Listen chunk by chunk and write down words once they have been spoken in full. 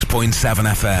106.7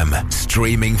 FM,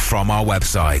 streaming from our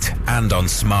website and on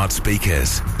smart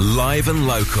speakers. Live and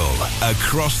local,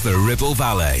 across the Ribble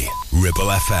Valley. Ribble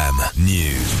FM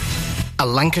News. A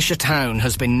Lancashire town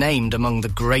has been named among the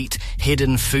great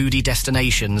hidden foodie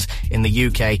destinations in the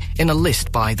UK in a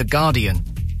list by The Guardian.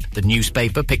 The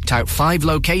newspaper picked out 5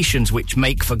 locations which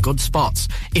make for good spots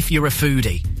if you're a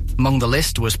foodie. Among the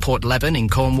list was Portleban in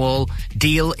Cornwall,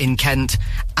 Deal in Kent,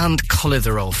 and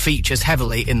Clitheroe features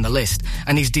heavily in the list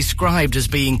and is described as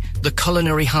being the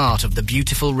culinary heart of the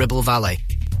beautiful Ribble Valley.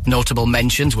 Notable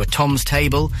mentions were Tom's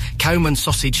Table, Cowman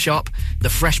Sausage Shop, the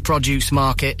Fresh Produce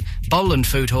Market, Bowland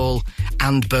Food Hall,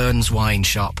 and Burns Wine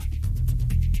Shop.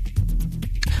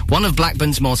 One of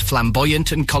Blackburn's most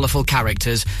flamboyant and colourful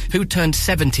characters, who turned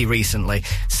 70 recently,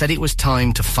 said it was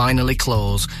time to finally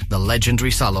close the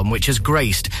legendary salon which has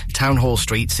graced Town Hall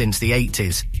Street since the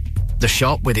 80s. The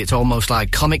shop, with its almost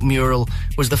like comic mural,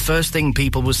 was the first thing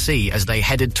people would see as they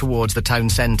headed towards the town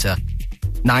centre.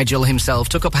 Nigel himself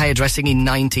took up hairdressing in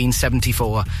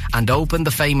 1974 and opened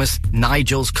the famous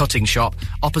Nigel's Cutting Shop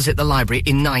opposite the library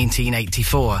in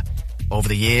 1984. Over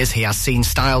the years, he has seen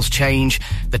styles change,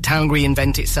 the town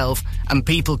reinvent itself, and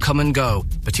people come and go,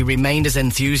 but he remained as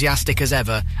enthusiastic as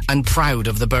ever and proud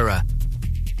of the borough.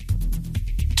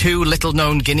 2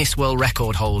 little-known Guinness World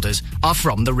Record holders are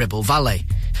from the Ribble Valley.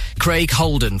 Craig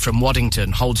Holden from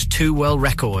Waddington holds 2 world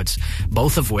records,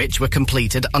 both of which were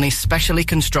completed on a specially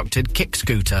constructed kick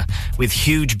scooter with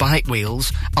huge bike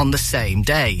wheels on the same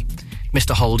day.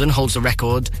 Mr. Holden holds the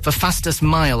record for fastest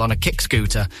mile on a kick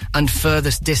scooter and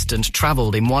furthest distance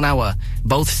travelled in 1 hour,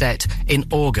 both set in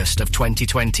August of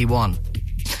 2021.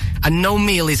 And no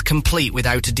meal is complete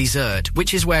without a dessert,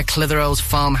 which is where Clitheroe's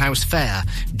Farmhouse Fair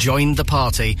joined the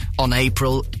party on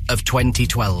April of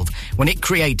 2012, when it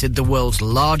created the world's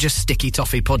largest sticky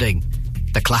toffee pudding.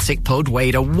 The classic pud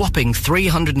weighed a whopping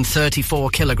 334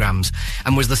 kilograms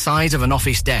and was the size of an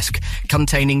office desk,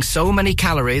 containing so many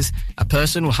calories, a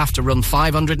person will have to run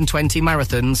 520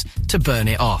 marathons to burn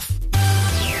it off.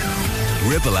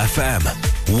 Ribble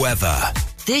FM. Weather.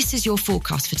 This is your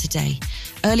forecast for today.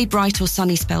 Early bright or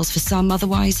sunny spells for some,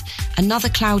 otherwise another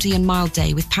cloudy and mild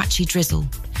day with patchy drizzle.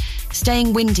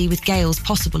 Staying windy with gales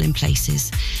possible in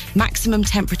places. Maximum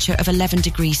temperature of 11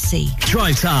 degrees C.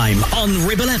 Drive Time on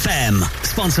Ribble FM.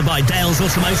 Sponsored by Dales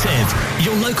Automotive,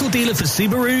 your local dealer for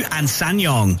Subaru and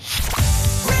SsangYong. By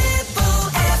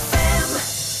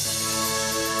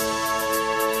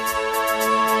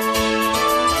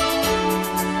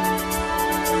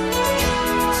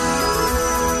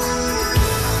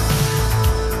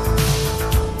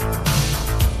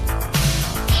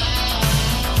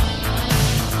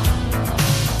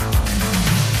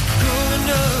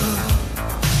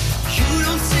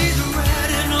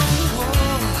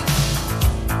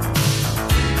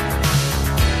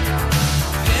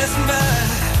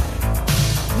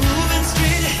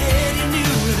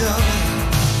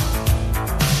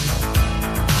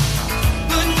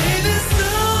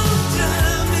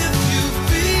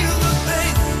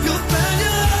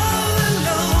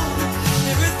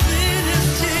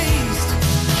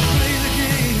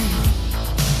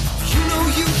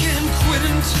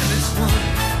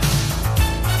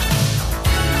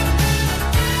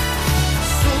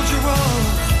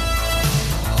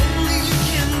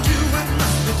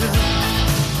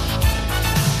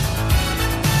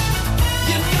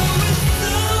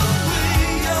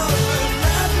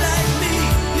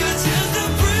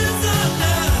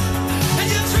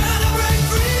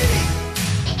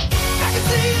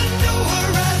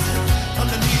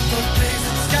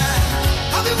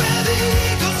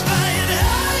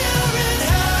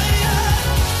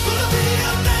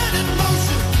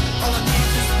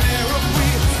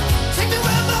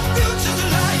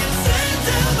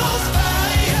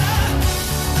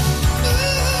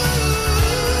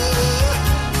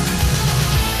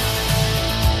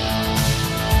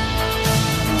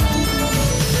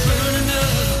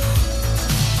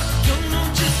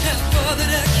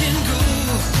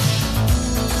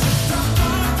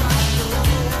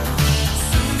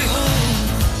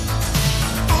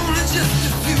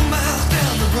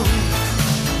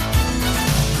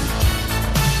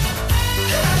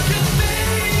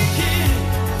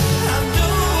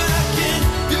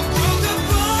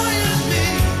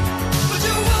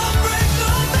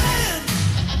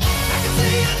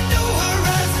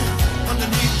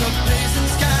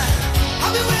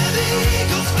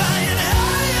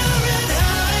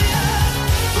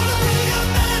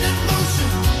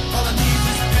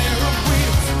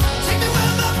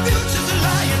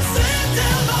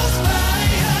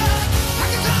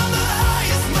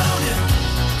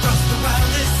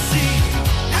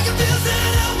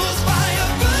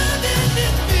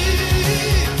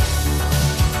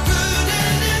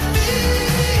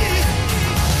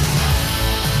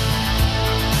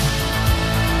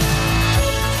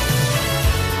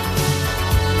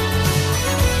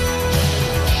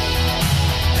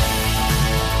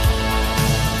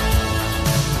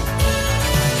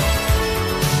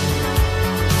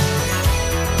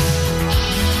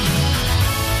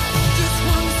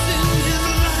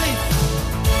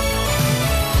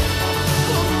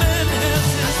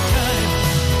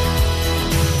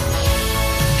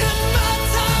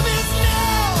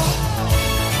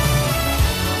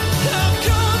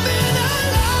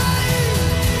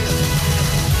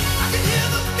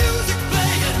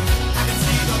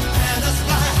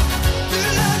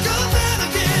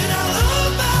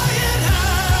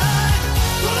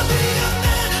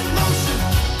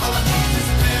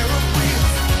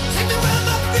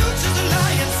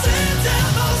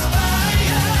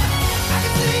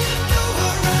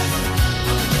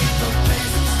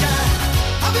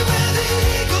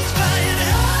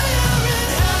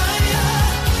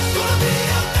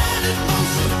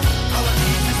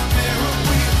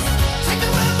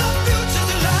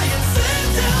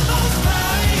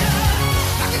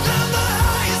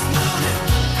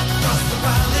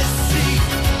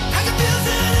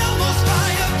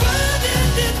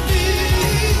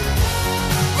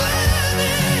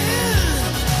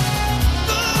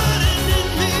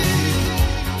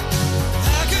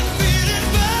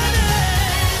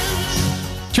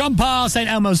Sean Parr, St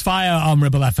Elmo's Fire on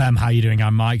Ribble FM. How you doing?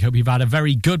 I'm Mike. Hope you've had a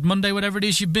very good Monday, whatever it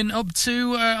is you've been up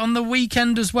to on the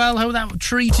weekend as well. Hope that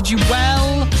treated you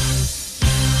well. It's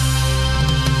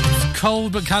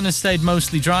cold, but kind of stayed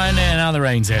mostly dry in it, and now the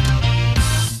rain's here.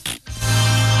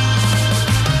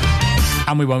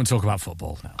 And we won't talk about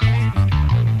football now.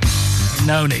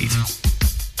 No need.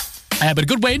 But a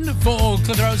good win for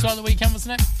Clitheroe as well the weekend,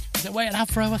 wasn't it? Was it away at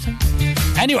Afro, I think?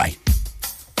 Anyway,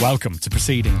 welcome to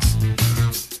Proceedings.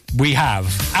 We have,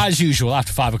 as usual,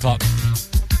 after 5 o'clock,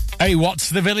 hey, what's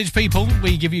the village, people?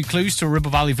 We give you clues to a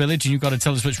Ribble Valley village, and you've got to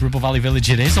tell us which Ribble Valley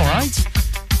village it is, all right?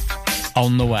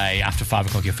 On the way, after 5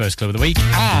 o'clock, your first clue of the week,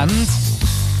 and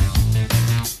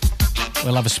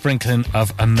we'll have a sprinkling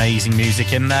of amazing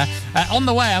music in there. On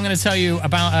the way, I'm going to tell you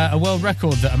about a world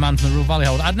record that a man from the Ribble Valley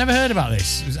holds. I'd never heard about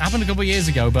this. It happened a couple of years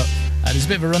ago, but there's a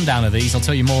bit of a rundown of these. I'll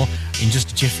tell you more in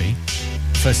just a jiffy.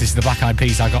 First, this is the Black Eyed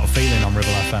Peas, I Got a Feeling on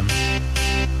Ribble FM.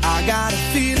 I got a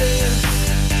feeling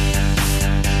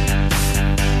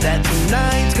that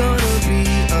tonight's gonna be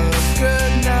a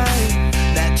good night.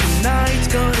 That tonight's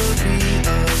gonna be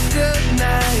a good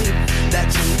night. That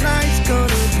tonight's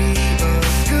gonna be a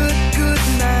good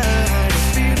night. A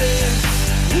feeling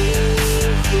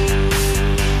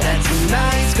that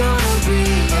tonight's gonna be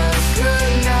a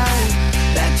good night.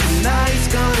 That tonight's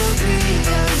gonna be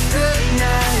a good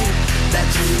night. That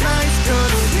tonight's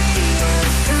gonna be a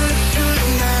good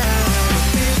night.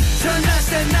 Tonight's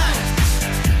the night,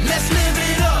 let's live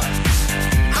it up.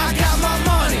 I got my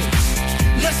money,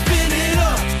 let's spin it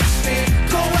up.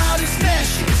 Go out and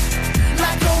smash it,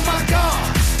 like oh my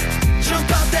God.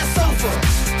 Jump out that sofa,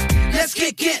 let's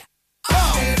get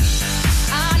up.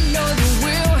 I know that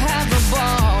we'll have a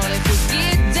ball if we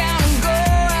get down and go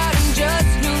out and just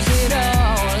lose it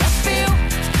all. I feel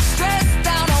stressed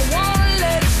out, I wanna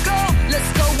let it go.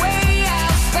 Let's go way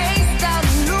out, spaced out,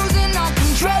 losing all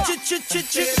control.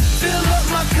 Fill up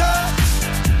my cup,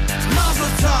 mazel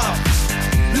tov.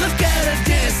 Look at her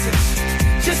dancing,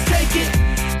 just take it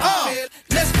off.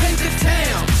 Let's paint the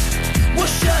town, we'll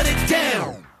shut it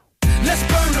down. Let's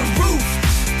burn the roof,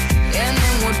 and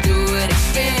then we'll do it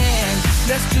again.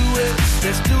 Let's do it,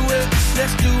 let's do it,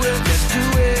 let's do it, let's do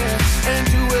it, and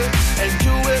do it, and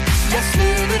do it. Let's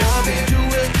live it up and do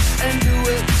it, and do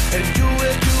it, and do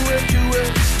it, do it, do it.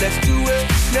 Let's do it,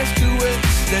 let's do it,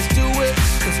 let's do it.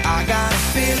 Cause I got a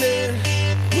feeling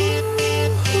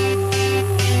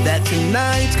that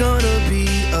tonight's gonna be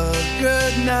a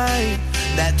good night.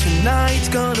 That tonight's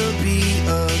gonna be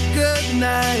a good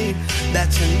night.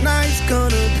 That tonight's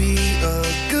gonna be a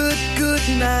good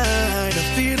night. A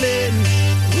feeling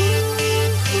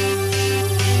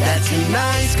that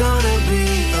tonight's gonna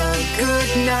be a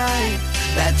good night.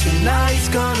 That tonight's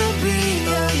gonna be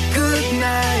a good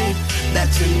night. That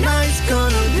tonight's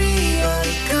gonna be a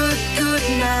good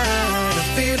night. I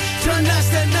feel tonight's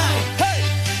the night. Hey,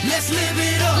 let's live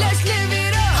it up. Let's live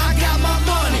it up. I got my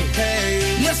money. Hey,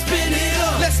 let's spin it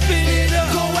up. Let's spin it up.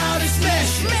 Go out and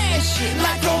smash it. Smash it.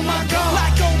 Like oh my God.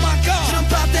 Like oh my God. Jump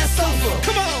out that sofa.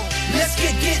 Come on. Let's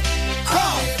get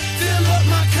off. Fill up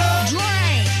my cup.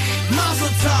 Drink. Mazel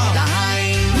tov.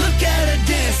 Look at her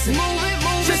dancing. Move it,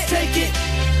 move just it. Take it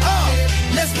off.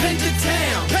 Let's paint the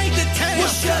town. Paint the town.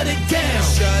 We'll shut it down.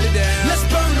 Shut it down. Let's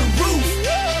burn the roof.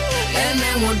 And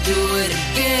then we'll do it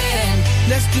again.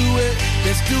 Let's do it,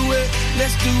 let's do it,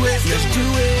 let's do it, let's do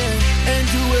it, and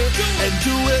do it, and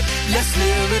do it. Let's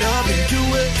live it up and do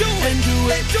it, and do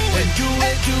it, and do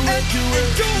it, do it, do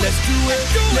it. Let's do it,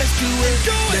 let's do it,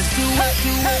 let's do it,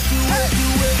 do it, do it, do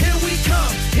it. Here we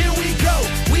come, here we go.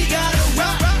 We gotta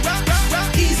rock, rock, rock, rock,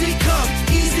 rock. Easy come,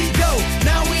 easy go.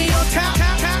 Now we on top,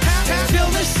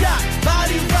 feel the shot,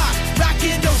 body rock,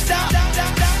 rockin', don't stop.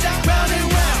 Round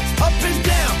and round, up and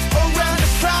down, around the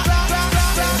clock.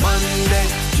 Monday,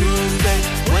 Tuesday,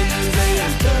 Wednesday,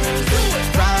 and Thursday.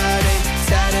 Friday,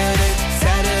 Saturday,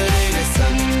 Saturday to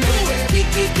Sunday.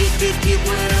 Get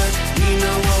with us, you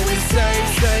know what we say.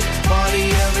 Party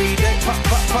every day,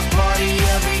 party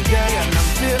every day. And I'm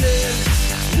feeling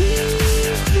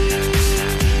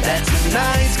that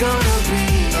tonight's gonna be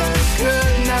a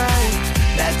good night.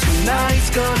 That tonight's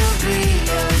gonna be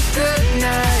a good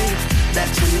night. That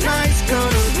tonight's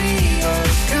gonna be a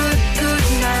good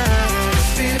night.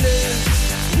 Feeling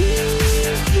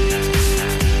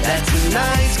that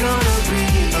tonight's gonna be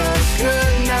a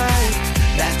good night.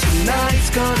 That tonight's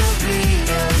gonna be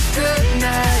a good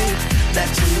night. That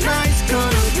tonight's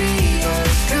gonna be a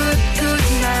good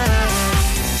night.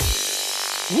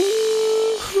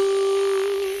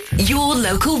 Your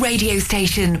local radio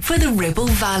station for the Ribble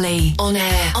Valley. On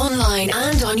air, online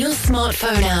and on your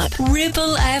smartphone app.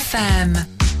 Ribble FM.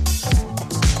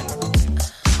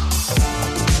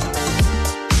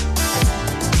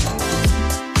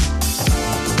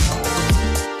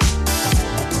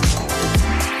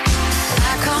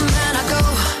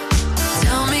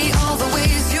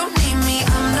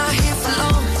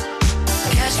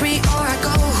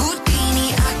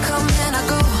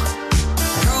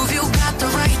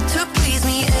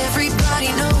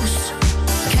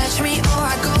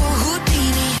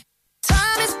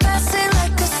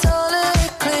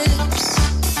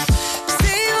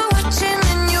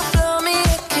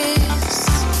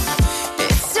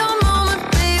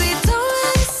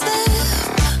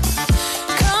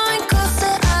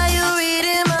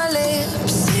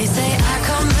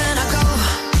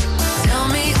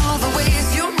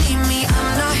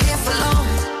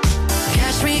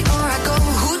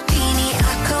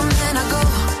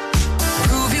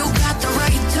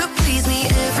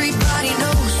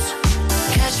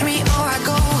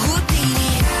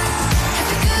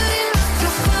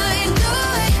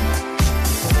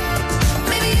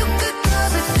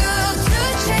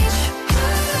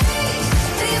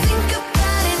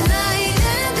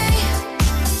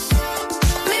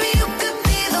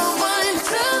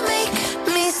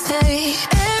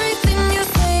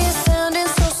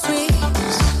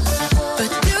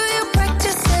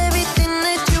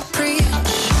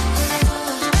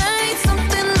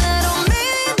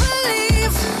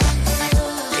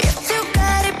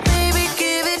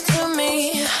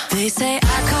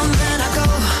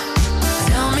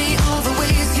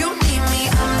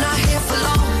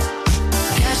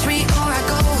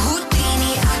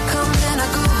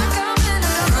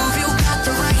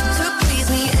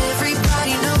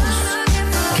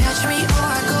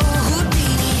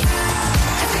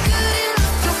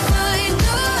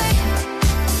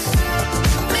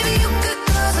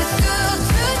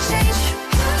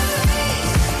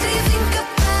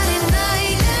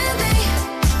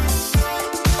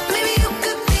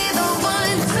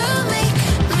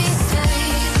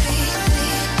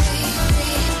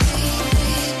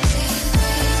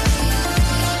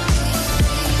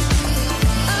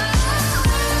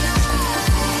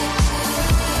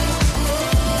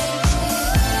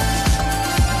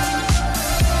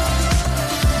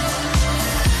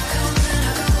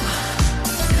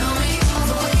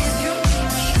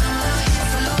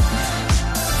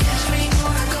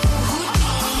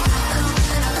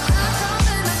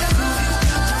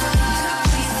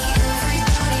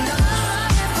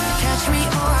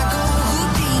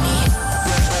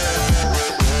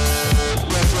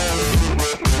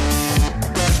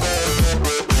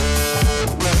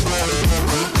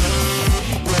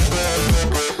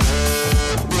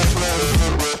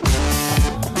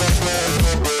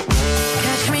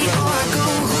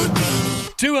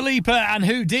 Dua Lipa and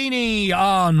Houdini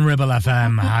on Ribble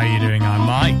FM. How are you doing? I'm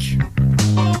Mike.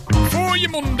 For your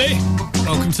Monday,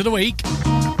 welcome to the week.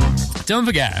 Don't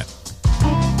forget,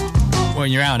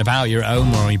 when you're out and about, you're at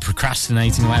home or you're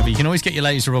procrastinating or whatever, you can always get your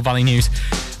latest Ribble Valley news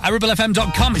at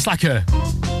ribblefm.com. It's like a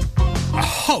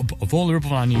hub of all the Ribble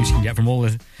Valley news you can get from all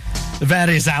the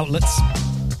various outlets.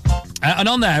 And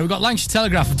on there, we've got Lancashire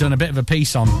Telegraph have done a bit of a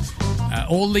piece on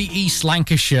all the East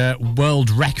Lancashire world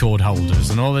record holders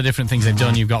and all the different things they've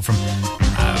done. You've got from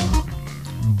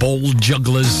ball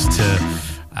jugglers to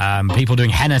people doing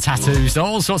henna tattoos,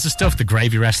 all sorts of stuff. The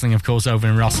gravy wrestling, of course, over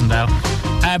in Rossendale.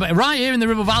 But right here in the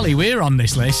Ribble Valley, we're on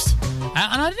this list.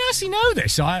 And I didn't actually know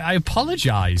this, so I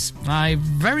apologise. I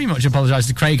very much apologise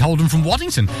to Craig Holden from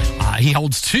Waddington. He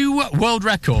holds 2 world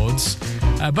records,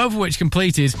 both of which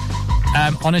completed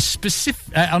on a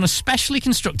specially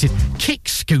constructed kick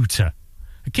scooter.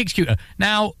 A kick scooter.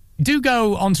 Now, do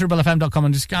go onto ribblefm.com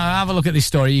and just go have a look at this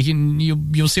story.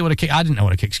 You'll see what a kick... I didn't know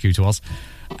what a kick scooter was.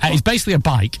 It's basically a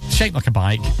bike, shaped like a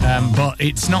bike, but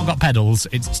it's not got pedals.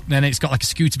 It's got like a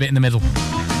scooter bit in the middle.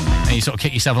 And you sort of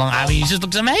kick yourself along. I mean, it just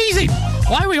looks amazing.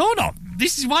 Why are we all not?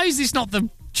 Why is this not the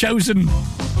chosen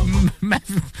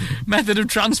method of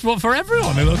transport for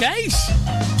everyone? It looks ace.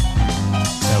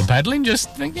 No pedalling, just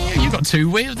thinking, you've got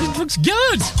 2 wheels. It looks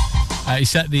good. He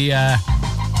set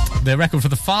the record for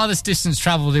the farthest distance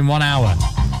travelled in 1 hour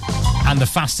and the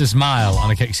fastest mile on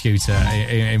a kick scooter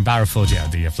in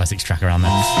Barrowford, the athletics track around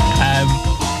there,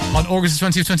 on August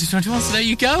 20th, 2021. So there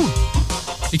you go.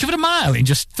 He covered a mile in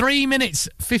just 3 minutes,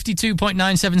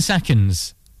 52.97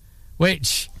 seconds,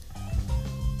 which...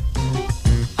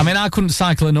 I mean, I couldn't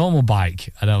cycle a normal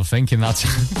bike, I don't think, in that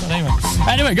time. But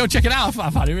anyway, go check it out.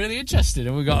 I found it really interesting.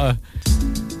 And we've got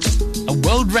a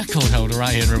world record holder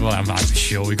right here in Ribble. I'm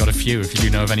sure we've got a few. If you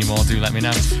do know of any more, do let me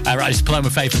know. Right, it's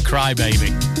Paloma Faith and Cry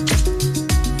Baby.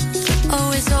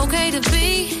 Oh, it's okay to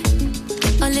be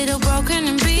a little broken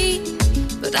and beat,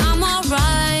 but I'm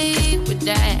alright with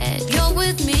that. You're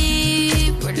with me,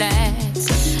 relax.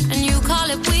 And you call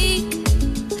it weak,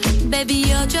 baby,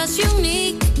 you're just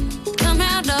unique. Come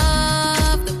out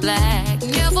of the black,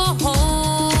 never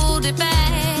hold it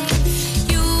back.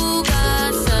 You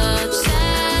got such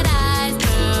sad eyes,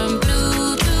 turn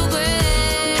blue to gray,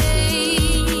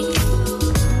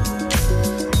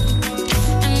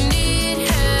 and it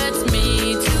hurts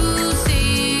me to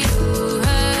see you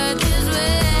hurt this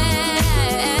way.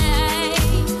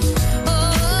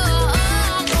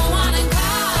 Oh, go on and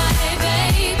cry,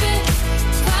 baby,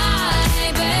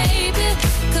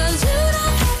 'cause you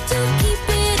don't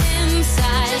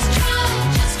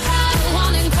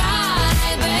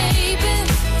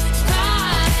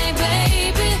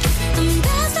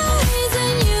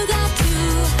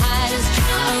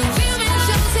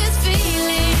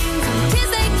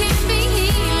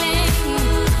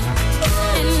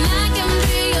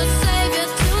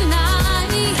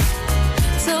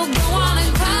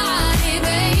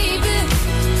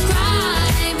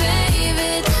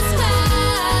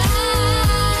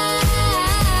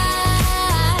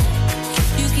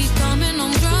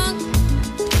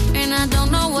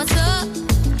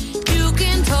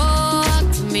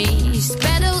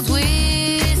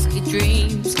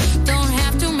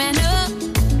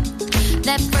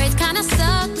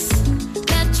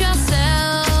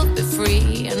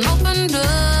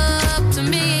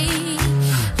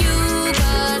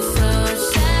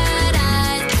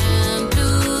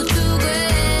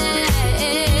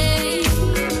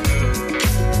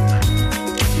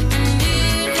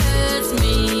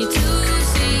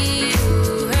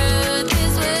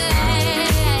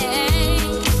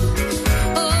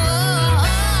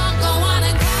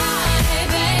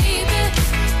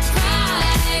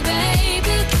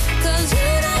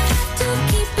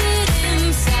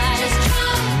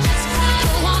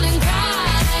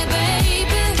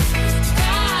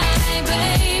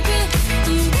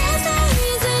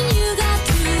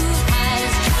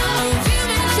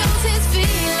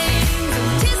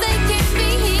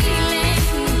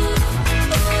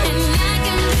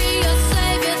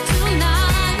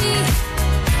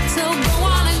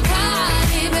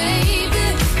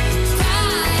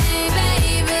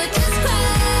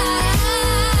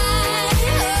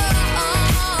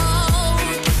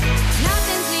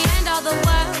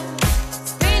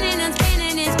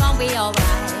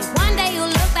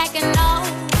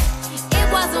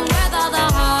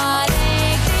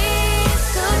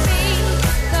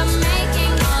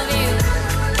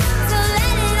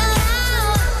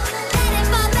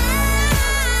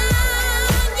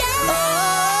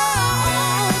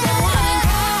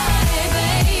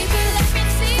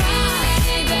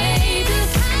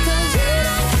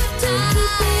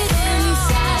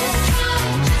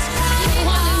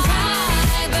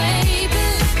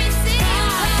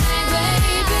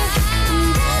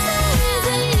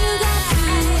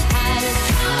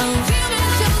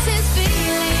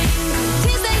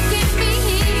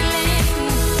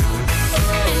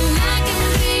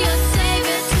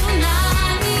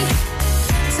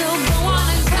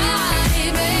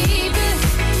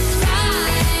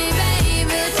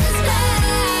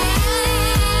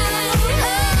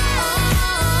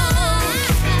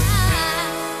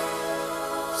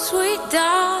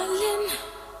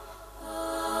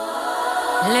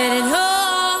let it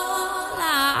all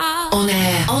out. On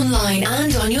air, online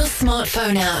and on your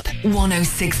smartphone app.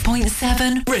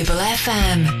 106.7 Ribble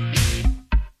FM.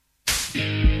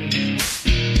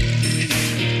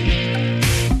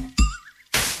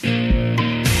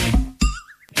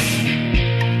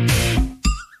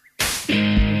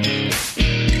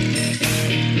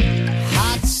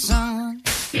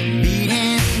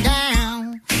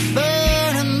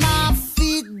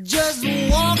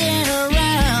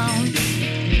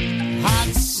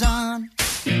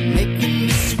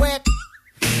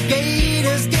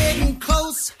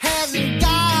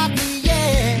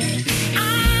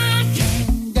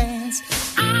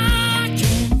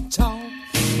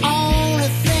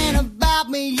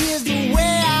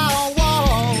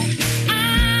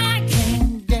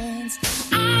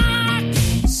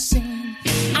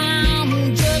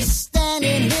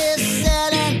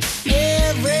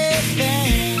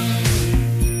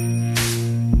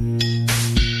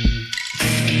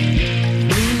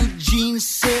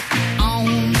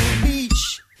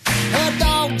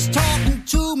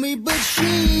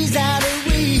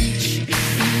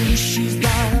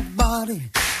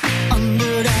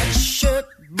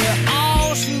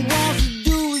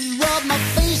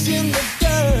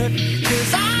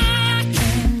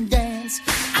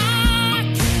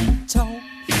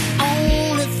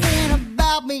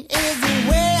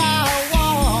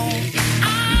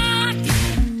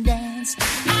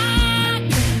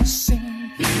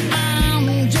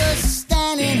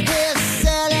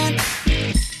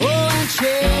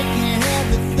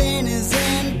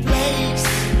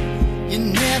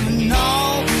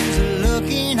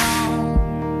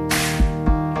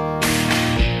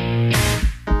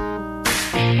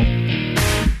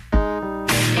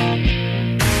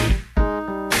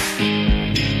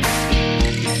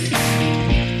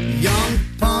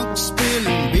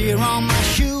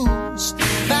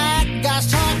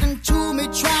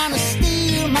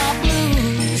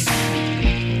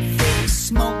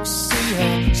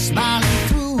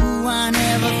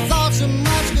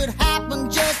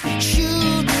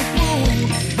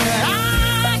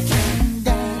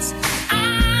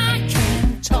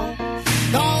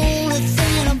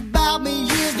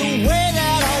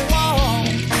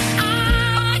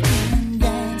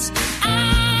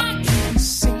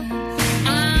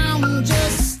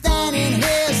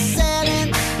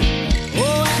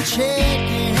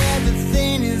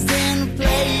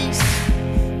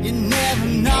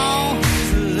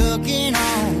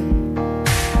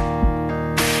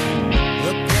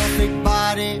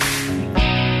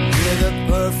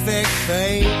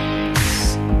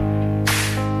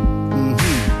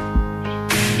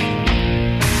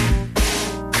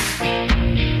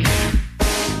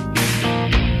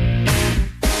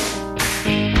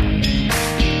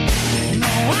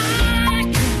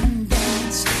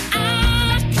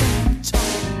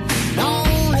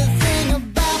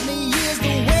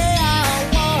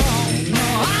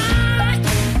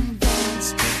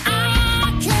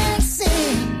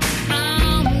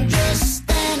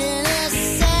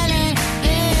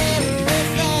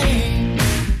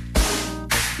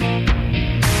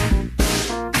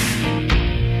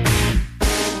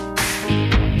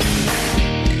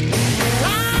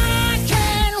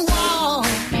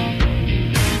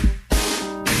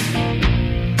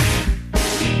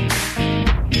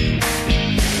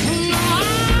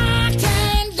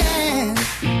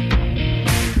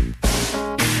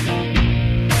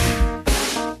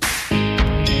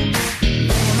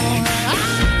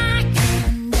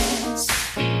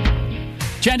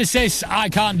 Genesis, I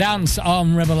Can't Dance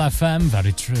on Ribble FM.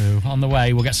 Very true. On the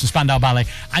way, we'll get some Spandau Ballet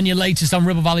and your latest on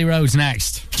Ribble Valley Roads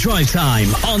next. Drive Time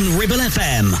on Ribble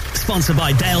FM. Sponsored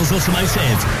by Dales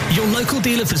Automotive, your local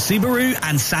dealer for Subaru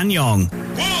and SsangYong.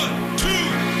 1, 2, 3,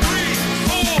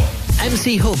 4.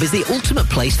 MC Hub is the ultimate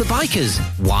place for bikers.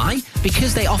 Why?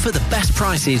 Because they offer the best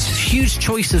prices, huge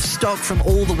choice of stock from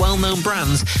all the well-known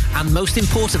brands, and most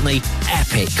importantly,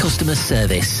 epic customer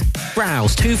service.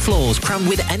 Browse 2 floors crammed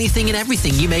with anything and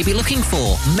everything you may be looking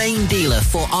for. Main dealer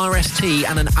for RST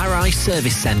and an RI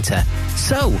service centre.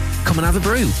 So, come and have a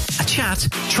brew, a chat,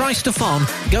 try stuff on,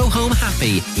 go home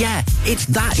happy. Yeah, it's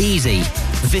that easy.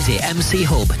 Visit MC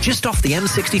Hub just off the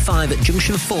M65 at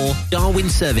Junction 4, Darwin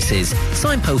Services.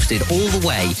 Signposted all the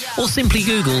way, or simply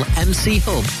Google MC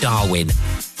Hub Darwin.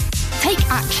 Take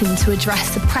action to address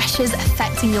the pressures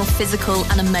affecting your physical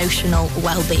and emotional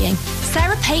well-being.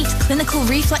 Sarah Pate Clinical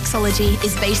Reflexology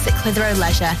is based at Clitheroe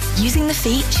Leisure. Using the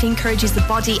feet, she encourages the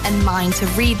body and mind to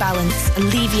rebalance,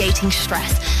 alleviating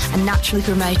stress and naturally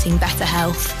promoting better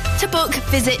health. To book,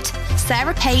 visit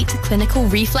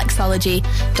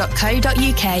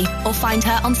sarahpateclinicalreflexology.co.uk or find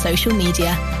her on social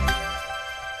media.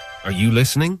 Are you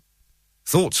listening?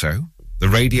 Thought so. The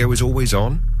radio is always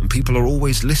on, and people are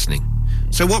always listening.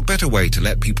 So what better way to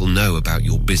let people know about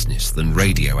your business than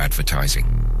radio advertising?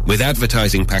 With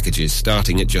advertising packages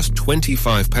starting at just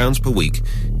 £25 per week,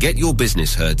 get your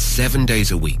business heard 7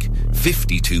 days a week,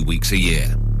 52 weeks a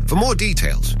year. For more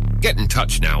details, get in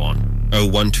touch now on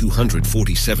 01200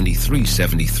 40 73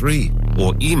 73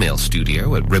 or email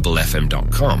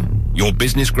studio@ribblefm.com. Your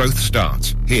business growth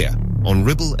starts here on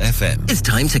Ribble FM. It's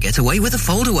time to get away with a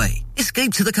foldaway.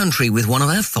 Escape to the country with one of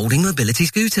our folding mobility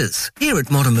scooters. Here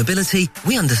at Modern Mobility,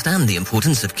 we understand the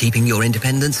importance of keeping your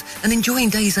independence and enjoying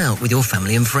days out with your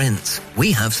family and friends.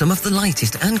 We have some of the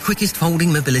lightest and quickest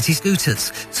folding mobility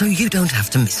scooters, so you don't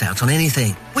have to miss out on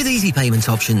anything. With easy payment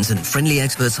options and friendly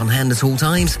experts on hand at all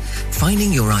times,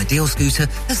 finding your ideal scooter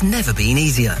has never been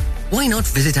easier. Why not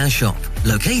visit our shop,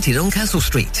 located on Castle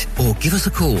Street, or give us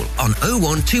a call on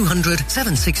 01200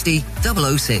 760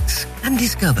 006 and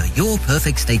discover your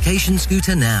perfect staycation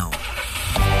scooter now.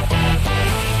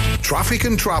 Traffic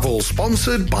and Travel,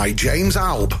 sponsored by James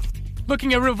Alb.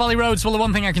 Looking at Ribble Valley roads, well, the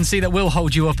one thing I can see that will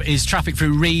hold you up is traffic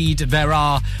through Reed. There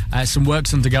are some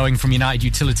works undergoing from United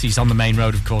Utilities on the main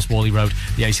road, of course, Worley Road,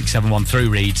 the A671 through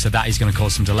Reed, so that is going to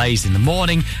cause some delays in the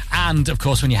morning, and, of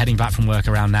course, when you're heading back from work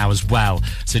around now as well.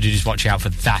 So do just watch out for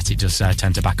that. It does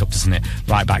tend to back up, doesn't it?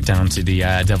 Right back down to the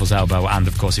Devil's Elbow, and,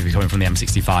 of course, if you're coming from the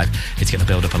M65, it's going to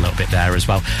build up a little bit there as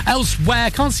well. Elsewhere,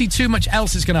 can't see too much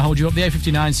else that's going to hold you up. The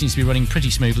A59 seems to be running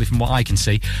pretty smoothly from what I can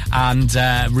see, and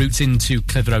routes into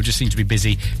Clitheroe just seem to be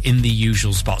busy in the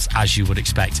usual spots, as you would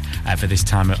expect for this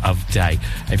time of day.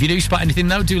 If you do spot anything,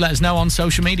 though, do let us know on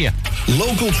social media.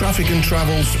 Local Traffic and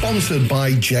Travel, sponsored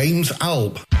by James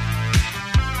Alb.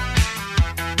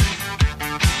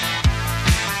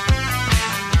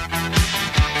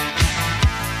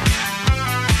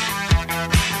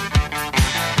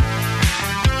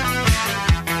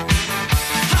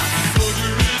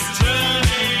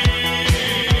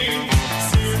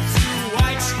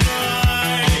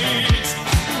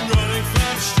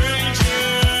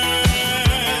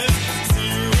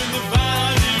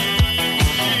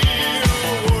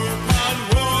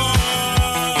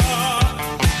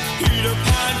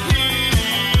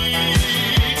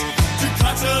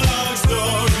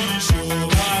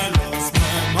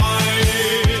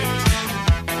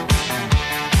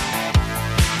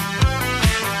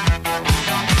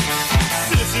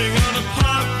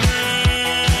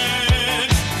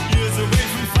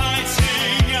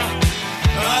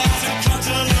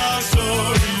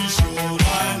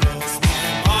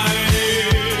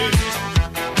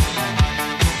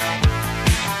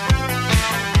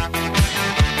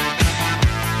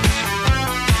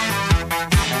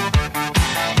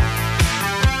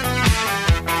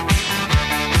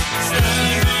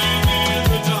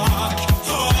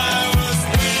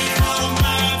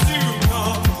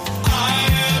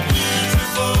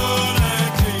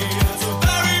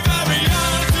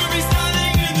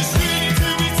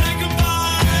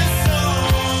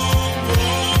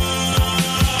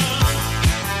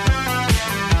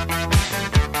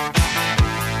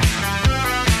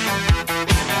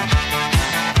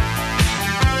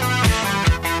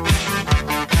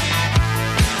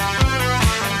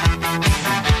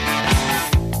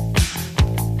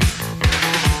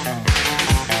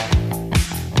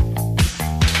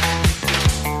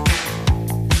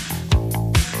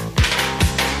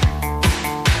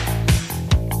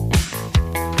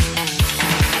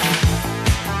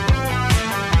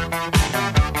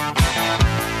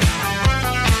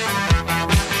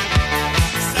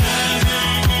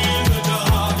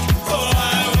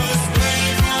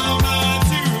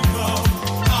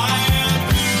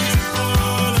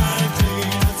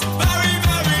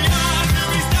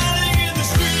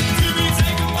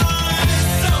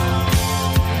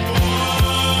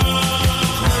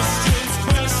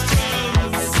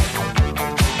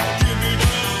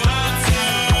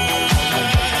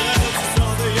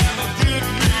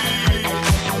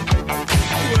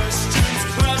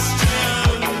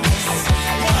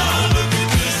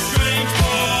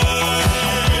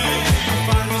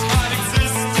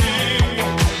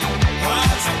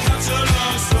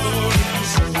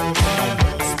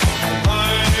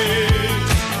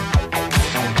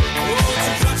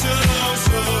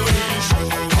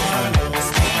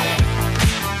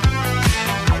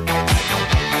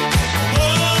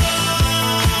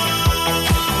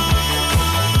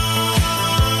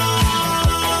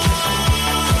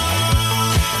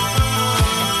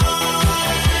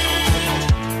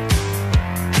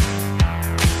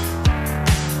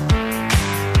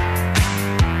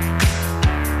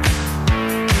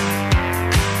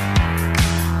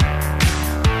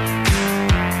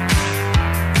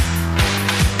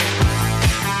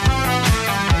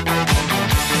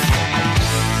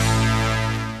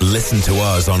 listen to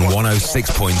us on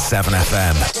 106.7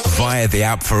 FM via the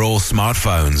app for all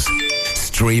smartphones,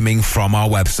 streaming from our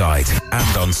website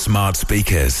and on smart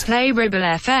speakers. Play Ribble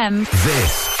FM.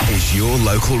 This is your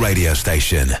local radio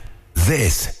station.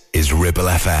 This is Ribble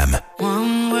FM.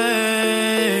 One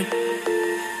word,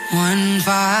 one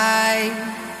fight,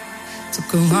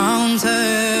 took a wrong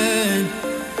turn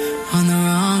on the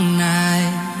wrong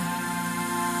night.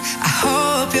 I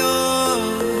hope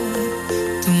you're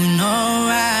doing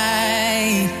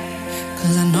alright,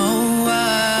 'cause I know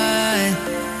what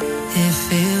it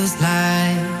feels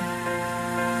like.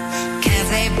 Can't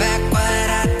take back what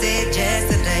I did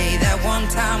yesterday. That one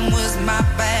time was my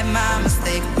bad, my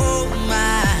mistake. Hold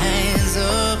my hands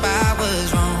up, I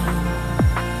was wrong.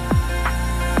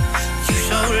 You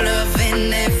showed love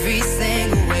in every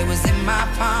single way. Was in my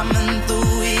palm and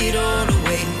threw it all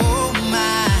away. Hold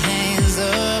my hands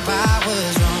up, I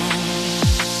was wrong.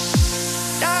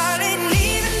 Darling,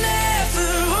 even after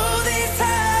all this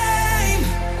time,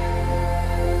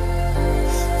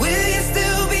 will you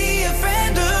still be a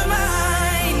friend of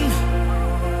mine?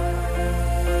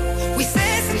 We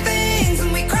said some things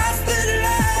and we crossed the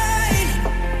line,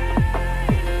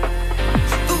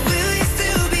 but will you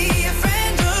still be a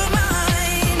friend of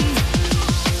mine?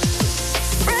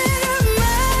 Friend of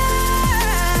mine,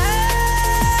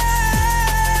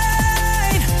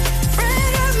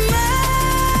 friend of mine.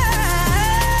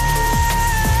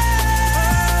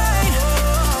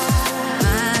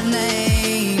 My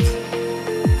name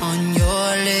on your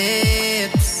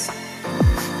lips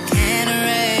can't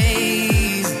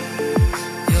erase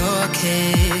your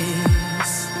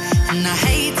kiss, and I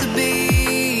hate to be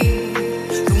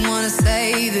the one to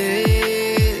say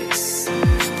this,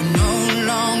 but no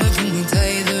longer can we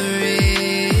take the risk.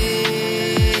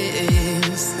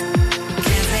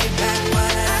 Can't take back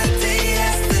what I did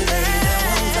yesterday. That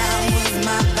one time was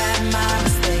my bad, my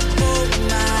mistake. Hold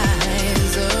my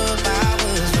hands up, I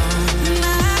was wrong.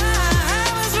 I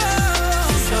was wrong.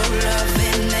 You showed love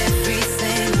in every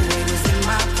single way. Was in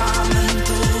my palm and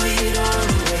threw it all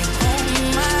away. Hold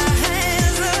my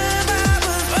hands up, I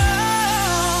was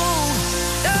wrong.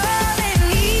 Darling,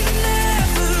 even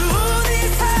after all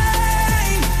this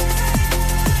time,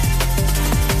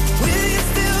 will you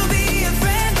still be a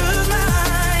friend of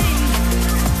mine?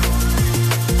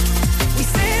 We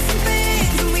said some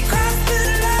things and we crossed the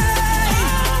line.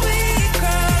 We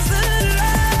crossed the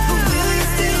line. But will you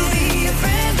still be a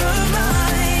friend of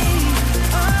mine?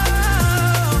 Oh,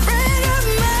 friend of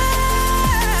mine,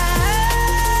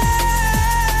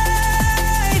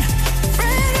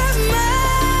 friend of mine.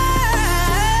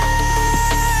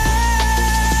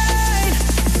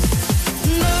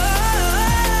 No,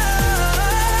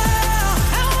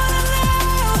 I wanna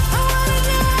know,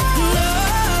 no,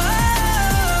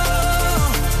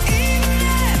 even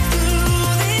after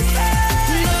all this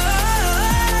time, no,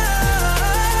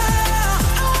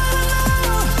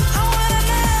 I wanna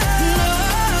know,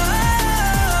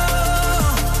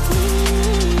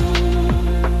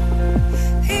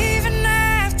 even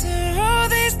after all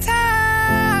this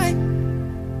time,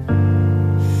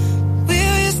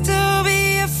 will you still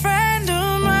be a friend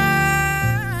of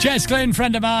mine? Jess Glynn,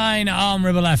 friend of mine on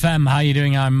Ribble FM. How you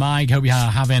doing? I'm Mike. Hope you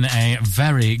are having a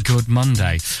very good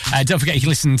Monday. Don't forget you can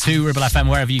listen to Ribble FM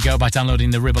wherever you go by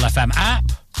downloading the Ribble FM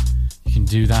app. You can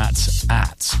do that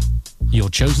at your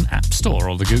chosen app store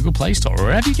or the Google Play Store or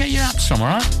wherever you get your apps from, all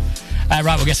right?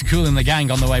 Right, we'll get some Cool in the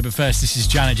Gang on the way, but first this is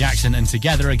Janet Jackson and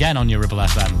Together Again on your Ribble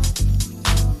FM.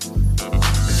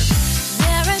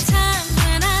 There are times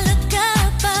when I look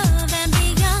above and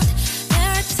beyond.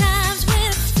 There are times when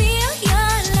I feel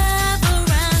your love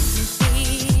around me,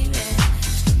 baby.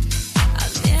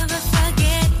 I'll never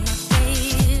forget my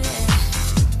baby.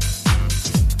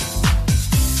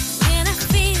 When I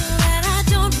feel that I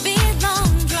don't belong,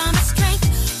 draw my strength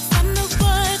from the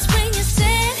words when you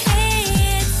said, hey,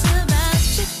 it's about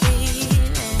you, baby.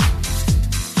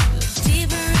 Look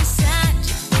deeper inside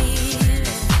you, baby.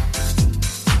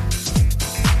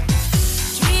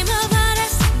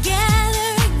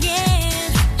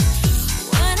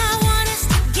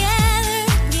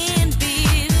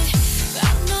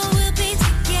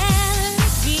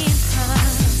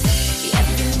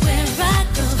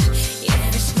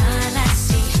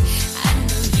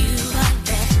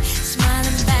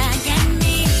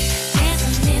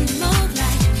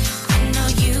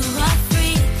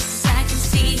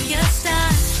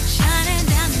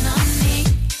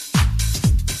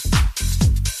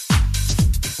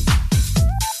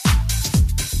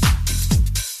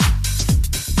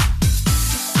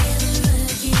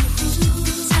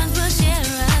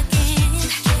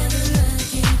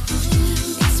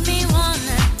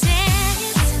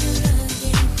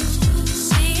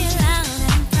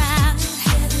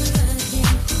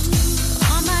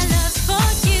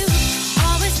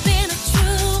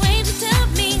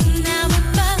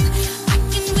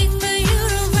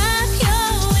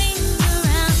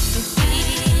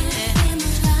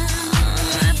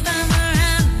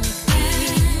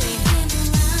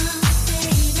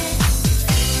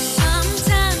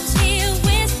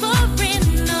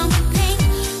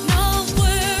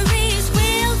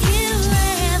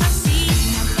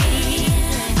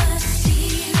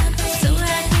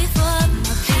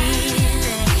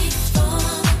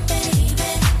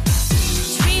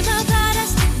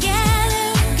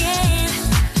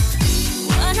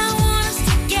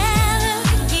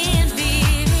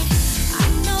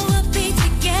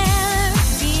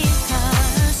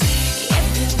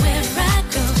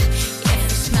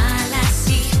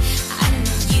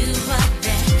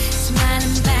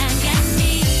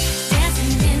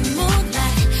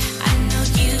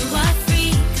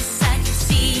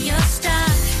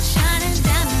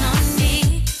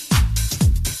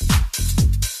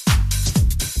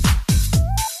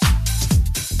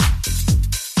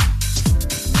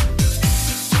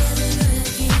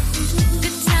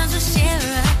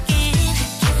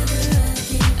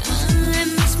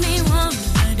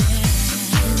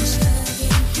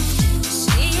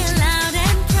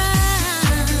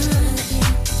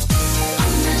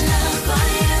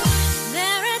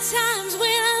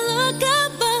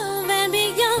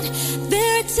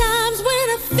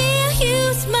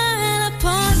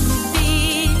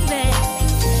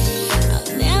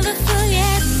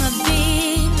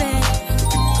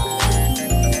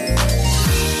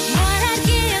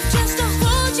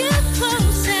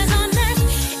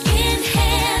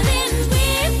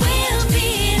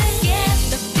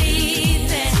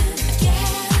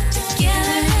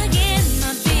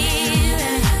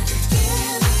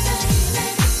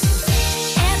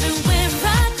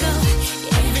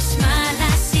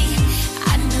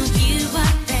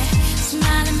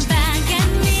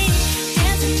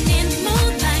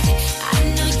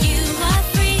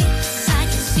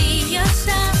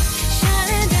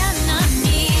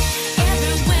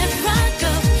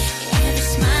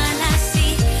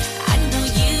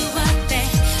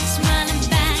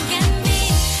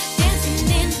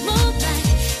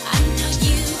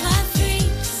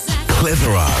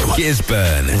 Clitheroe,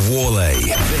 Gisburn, Worley.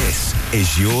 This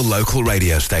is your local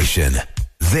radio station.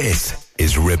 This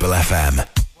is Ribble FM.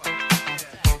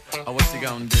 Oh, what you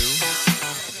gonna do?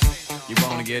 You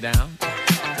wanna get down?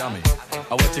 Tell me.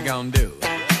 Oh, what you gonna do?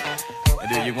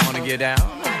 Do you wanna get down?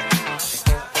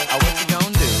 Oh, what you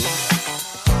gonna do?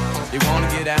 You wanna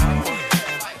get down?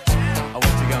 Oh,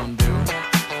 what you gonna do?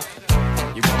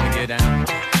 You wanna get down?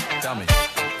 Tell me.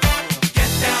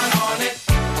 Get down on it.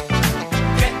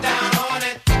 Get down on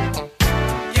it.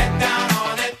 Get down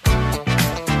on it.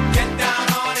 Get down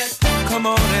on it. Come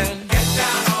on in. Get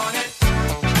down on it.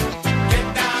 Get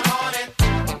down on it.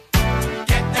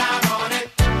 Get down on it.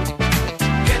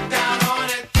 Get down on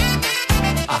it.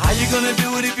 How you gonna do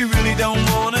it if you really don't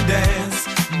wanna dance?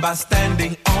 By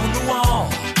standing on the wall.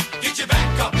 Get your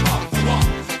back up off the wall.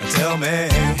 Tell me,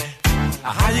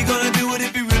 how you gonna do it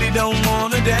if you really don't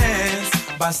wanna dance?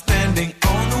 By standing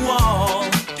on the wall.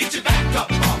 Get your back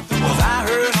up off the wall. 'Cause I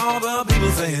heard all the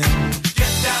people saying,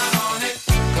 get down on it.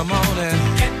 Come on and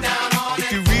get down on it.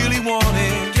 If you really want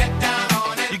it, get down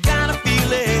on it. You gotta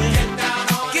feel it. Get down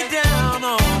on it. Get down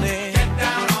on it. Get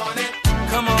down on it.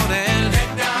 Come on and get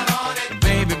down on it.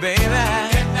 Baby, baby.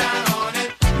 Get down on it.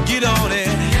 Get on it.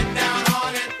 Get down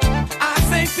on it. I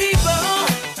say people,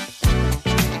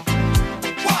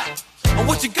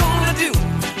 what you gonna do?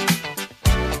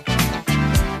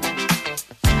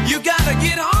 You gotta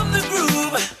get on the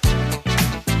groove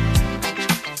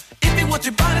if you want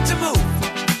your body to move.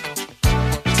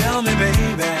 Tell me,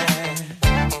 baby,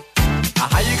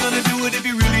 how you gonna do it if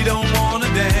you really don't wanna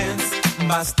dance?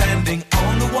 By standing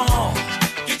on the wall.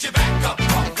 Get your back up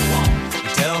off the wall.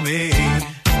 Tell me,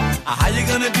 how you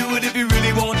gonna do it if you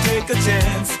really won't take a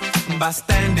chance? By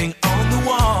standing on the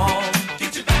wall.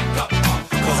 Get your back up off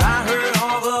the wall. 'Cause I heard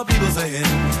all the people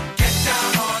saying, get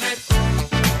down on it.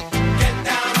 Get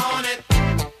down on it.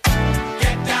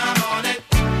 Get down on it.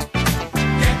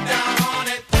 Get down on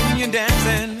it. When you're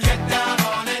dancing, get down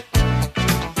on it.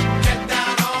 Get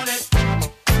down on it.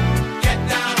 Get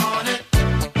down on it.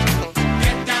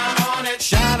 Get down on it.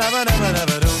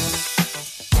 Sha-da-ba-da-ba-da-ba-doo.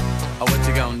 Oh, what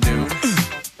you gonna do?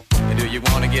 Do you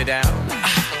wanna get down?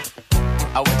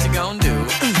 Oh, what you gonna do?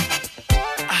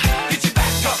 Get your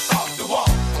back up off the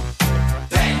wall.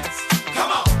 Dance,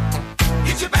 come on.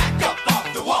 Get your back up off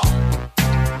the wall.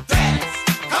 Dance,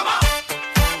 come on.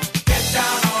 Get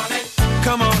down on it.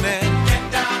 Come on and get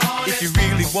down on it. If you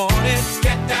really want it,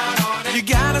 get down on it. You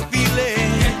gotta feel it.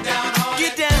 Get down on it.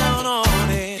 Get down on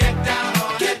it. Get down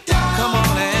on it. Get down. Come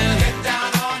on and get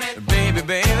down on it. Baby,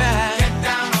 baby. Get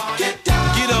down on it. Get down.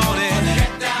 Get on it.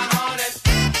 Get down on it.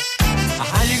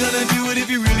 How you gonna do it if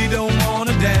you really don't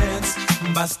wanna dance?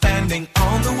 By standing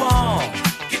on the wall.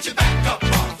 Get your back up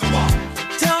off the wall.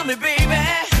 Tell me, baby,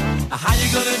 how you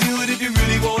gonna do it if you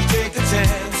really won't take a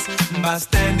chance? By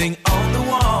standing on the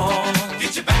wall.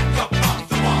 Get your back up off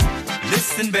the wall.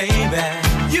 Listen, baby,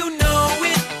 you know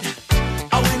it.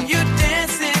 Oh, when you're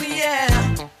dancing, yeah,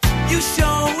 you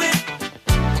show it.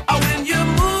 Oh, when you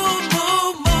move,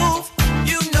 move, move,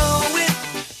 you know it.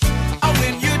 Oh,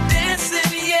 when you're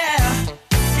dancing, yeah,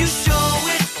 you show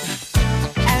it.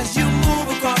 As you move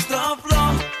across the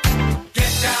floor,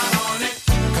 get down on it.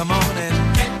 Come on and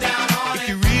get down on it. If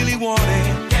you really want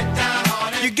it, get down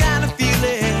on it. You gotta feel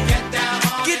it. Get down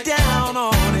on it. Get down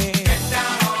on it. Get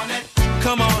down on it.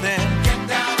 Come on and get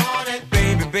down on it.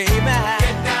 Baby, baby.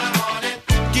 Get down on it.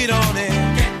 Get on it.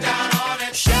 Get down on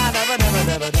it.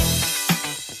 Sha-da-ba-da-ba-da-ba-da.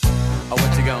 Oh,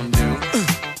 what you gonna do?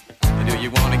 Do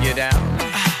you wanna get down?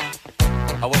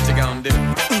 Oh, what you gonna do?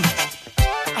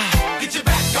 Get your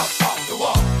back up off the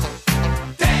wall.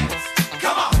 Dance,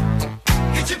 come on.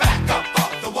 Get your back up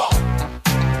off the wall.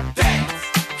 Dance,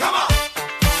 come on.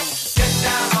 Get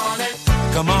down on it.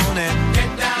 Come on and get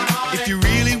down on it. If you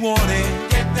really want it,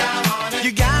 get down on it.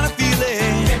 You gotta feel it.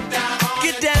 Get down on it.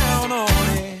 Get down on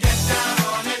it. Get down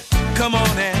on it. Come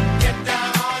on and get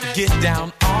down on it. Get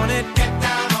down on it. Get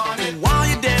down on it. While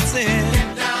you're dancing,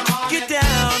 get down on it. Get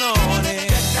down on it.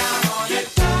 Get down on it. Get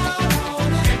down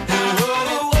on it. Oh,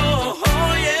 oh,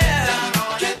 oh,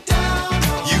 yeah. Get down on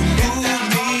it. You move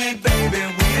me, baby,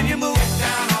 when you move. Get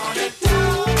down on it.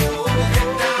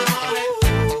 Get down on it.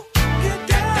 Get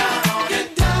down on it. Get down on it. Get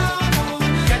down on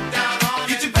it. Get down on it.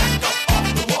 Get your back up off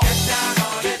the wall. Get down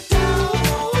on it.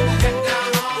 Get down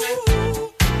on it.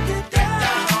 Get down on it. Get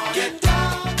down on it. Get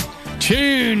down on it.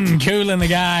 Tune, cool Kool and the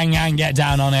Gang and Get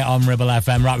Down on It on Ribble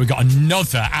FM. Right, we've got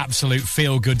another absolute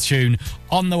feel-good tune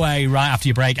on the way right after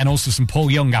your break, and also some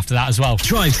Paul Young after that as well.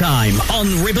 Drive Time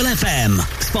on Ribble FM.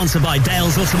 Sponsored by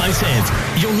Dales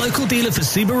Automotive, your local dealer for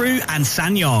Subaru and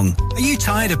SsangYong. Are you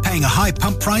tired of paying a high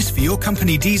pump price for your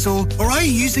company diesel? Or are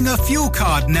you using a fuel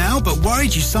card now but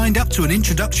worried you signed up to an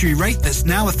introductory rate that's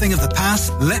now a thing of the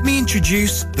past? Let me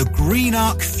introduce the Green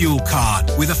Arc Fuel Card.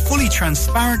 With a fully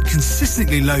transparent,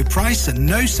 consistently low price and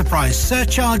no surprise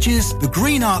surcharges, the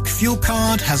Green Arc Fuel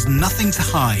Card has nothing to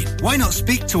hide. Why not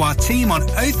speak to our team on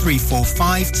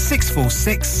 0345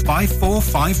 646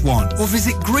 5451 or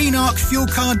visit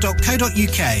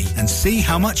greenarcfuelcard.co.uk and see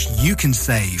how much you can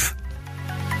save.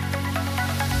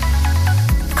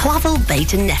 Clavel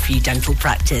Bait & Nephew Dental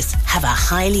Practice have a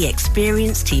highly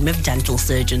experienced team of dental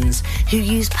surgeons who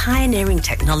use pioneering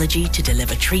technology to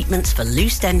deliver treatments for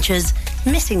loose dentures,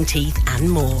 missing teeth and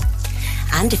more.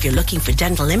 And if you're looking for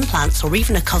dental implants or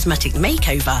even a cosmetic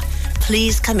makeover,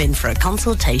 please come in for a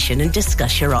consultation and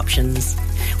discuss your options.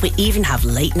 We even have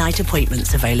late night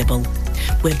appointments available.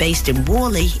 We're based in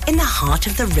Worley in the heart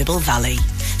of the Ribble Valley.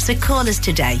 So call us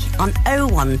today on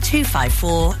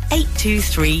 01254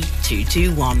 823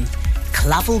 221.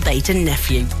 Clavel Bait &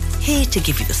 Nephew. Here to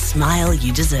give you the smile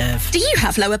you deserve. Do you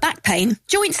have lower back pain,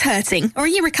 joints hurting, or are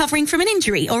you recovering from an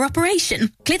injury or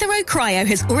operation? Clitheroe Cryo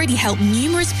has already helped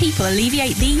numerous people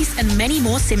alleviate these and many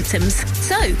more symptoms.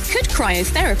 So, could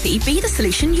cryotherapy be the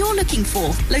solution you're looking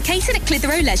for? Located at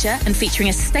Clitheroe Leisure and featuring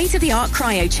a state-of-the-art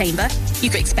cryo chamber, you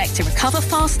could expect to recover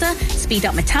faster, speed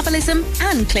up metabolism,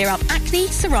 and clear up acne,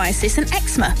 psoriasis, and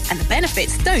eczema. And the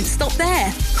benefits don't stop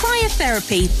there.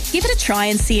 Cryotherapy. Give it a try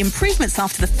and see improvements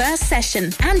after the first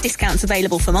session, and discounts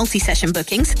available for multi-session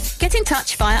bookings. Get in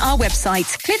touch via our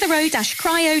website,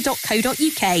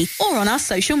 clitheroe-cryo.co.uk, or on our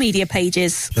social media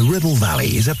pages. The Ribble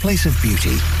Valley is a place of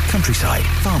beauty, countryside,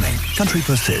 farming, country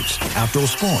pursuits, outdoor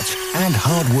sports, and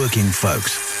hard-working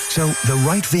folks. So the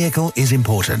right vehicle is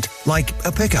important, like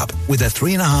a pickup with a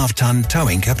 3.5-ton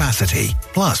towing capacity,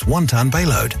 plus 1-ton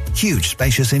payload, huge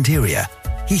spacious interior,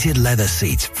 heated leather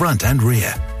seats front and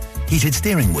rear, heated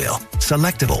steering wheel,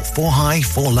 selectable 4-high,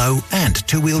 4-low, and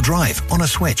 2-wheel drive on a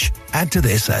switch. Add to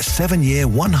this a 7-year,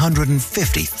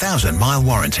 150,000-mile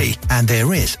warranty, and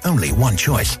there is only one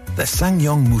choice, the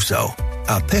SsangYong Musso,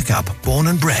 a pickup born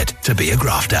and bred to be a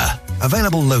grafter.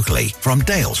 Available locally from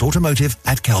Dales Automotive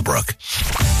at Kelbrook.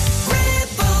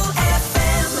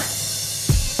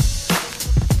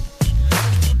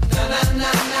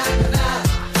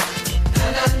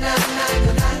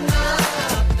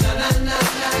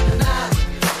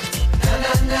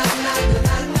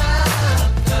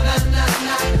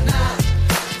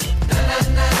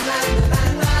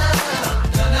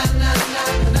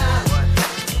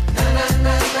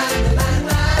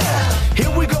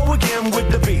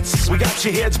 We got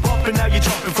your heads bumping, now you're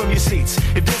jumping from your seats.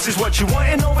 If this is what you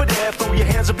wantin' over there, throw your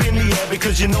hands up in the air,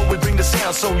 because you know we bring the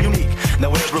sound so unique.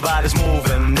 Now everybody's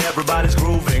moving, everybody's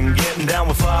grooving, getting down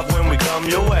with 5 when we come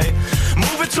your way.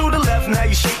 Move it to the left, now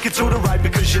you shake it to the right,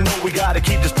 because you know we gotta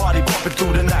keep this party bumping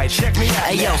through the night. Check me out.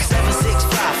 Hey yo, 7, 6,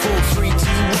 5, 4, 3, 2, 1.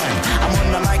 I'm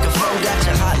on the microphone, got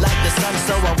you hot like the sun,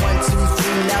 so I 1, 2,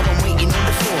 3, now I'm waiting on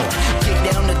the floor. Kick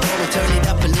down the door and turn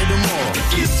it up a little more. If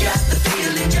you got the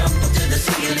feeling, jump up to the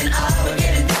ceiling. We're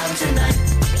getting down tonight.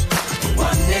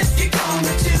 1 if you're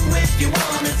gonna, 2 if you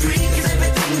wanna, 3 'cause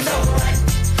everything's alright.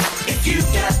 If you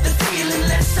got the feeling,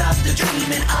 let's stop the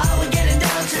dreaming. We're getting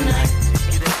down tonight.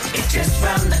 It's just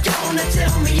round the corner.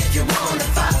 Tell me if you wanna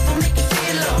fight, we'll make you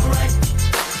feel alright.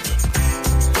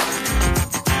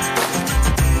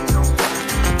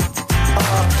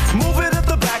 Move it at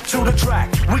the back to the track.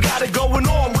 We got it going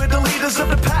on, we're the leaders of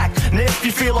the pack. Now if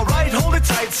you feel alright, hold it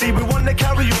tight. See, we wanna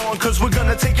carry on, cause we're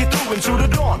gonna take you through into the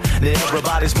dawn. Now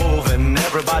everybody's moving,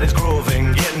 everybody's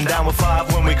grooving, getting down with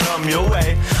 5 when we come your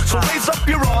way. So raise up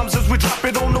your arms as we drop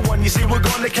it on the one. You see, we're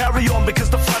gonna carry on because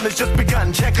the fun has just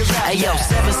begun. Check us out. Hey yo,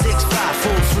 7, 6, 5,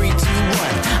 4, 3, 2,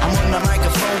 1. I'm on the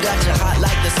microphone, got you hot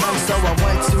like the sun, so I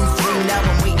 1, 2, 3, now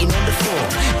I'm waiting on the floor.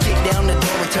 Kick down the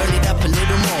door and turn it up a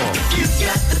little more. If you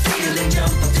got the feeling,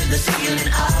 jump up to the ceiling.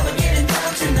 We're getting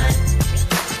down tonight.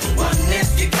 1 if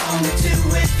you're gonna,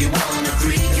 2 if you wanna,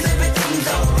 3 'cause everything's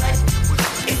alright.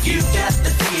 If you got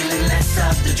the feeling, let's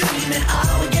stop the dreaming.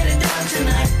 We're getting down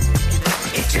tonight.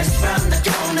 It's just round the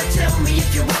corner. Tell me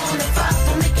if you wanna fight,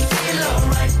 we'll make you feel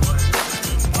alright.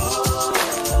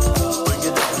 Bring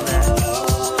it down now.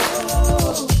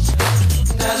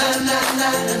 Na na na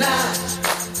na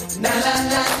na na na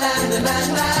na na na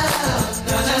na na na na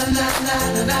na na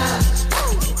na na.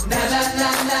 Na na na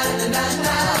na na na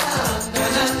na. Na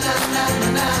na na na na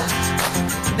na.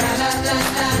 Na na na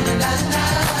na na na.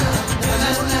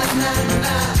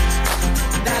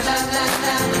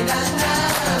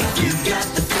 If you got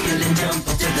the feeling, jump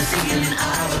up to the ceiling.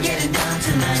 I will get it down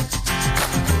tonight.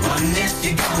 One if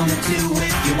you're gonna, two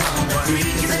if you wanna,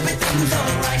 three 'cause everything's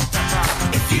alright.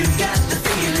 If you got the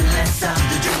feeling, let's stop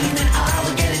the dreaming. I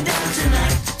will get it down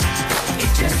tonight.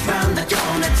 It's just round the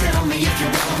corner. Tell me if you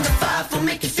wanna. Five will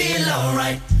make you feel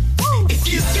alright. If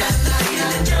you got the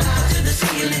feeling, jump up to the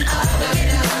ceiling. I will get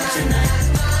it down tonight.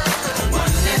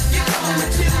 One if you're gonna,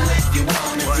 two if you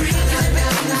wanna, three 'cause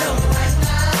everything's alright.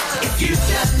 If you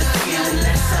got the feeling,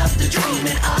 let's stop the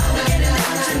dreaming. I will get it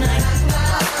down tonight.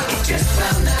 It's just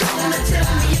round the corner. Tell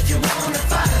me if you wanna.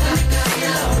 Five will make you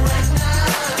feel alright.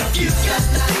 If you got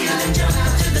the feeling, jump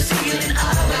up to the ceiling. I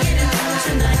will get it down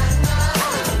tonight.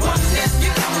 One if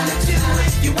you're gonna, two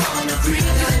if you wanna, three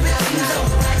 'cause everything's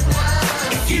alright.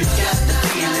 If you got the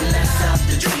feeling, let's stop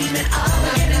the dreaming. I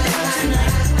will get it down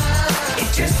tonight.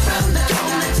 It's just round the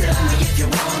corner. Tell me if you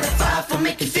wanna. Five will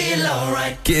make you feel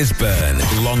alright. Gisborne,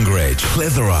 Longridge,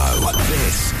 Clitheroe.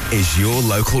 This is your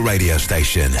local radio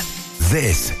station.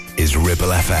 This is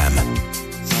Ribble FM.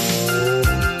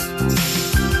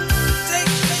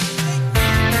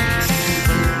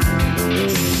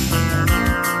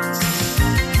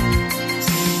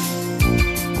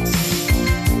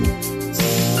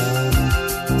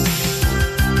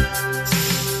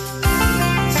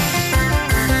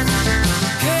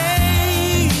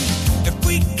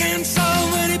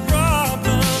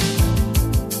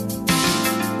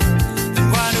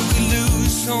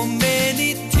 So many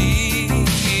tears.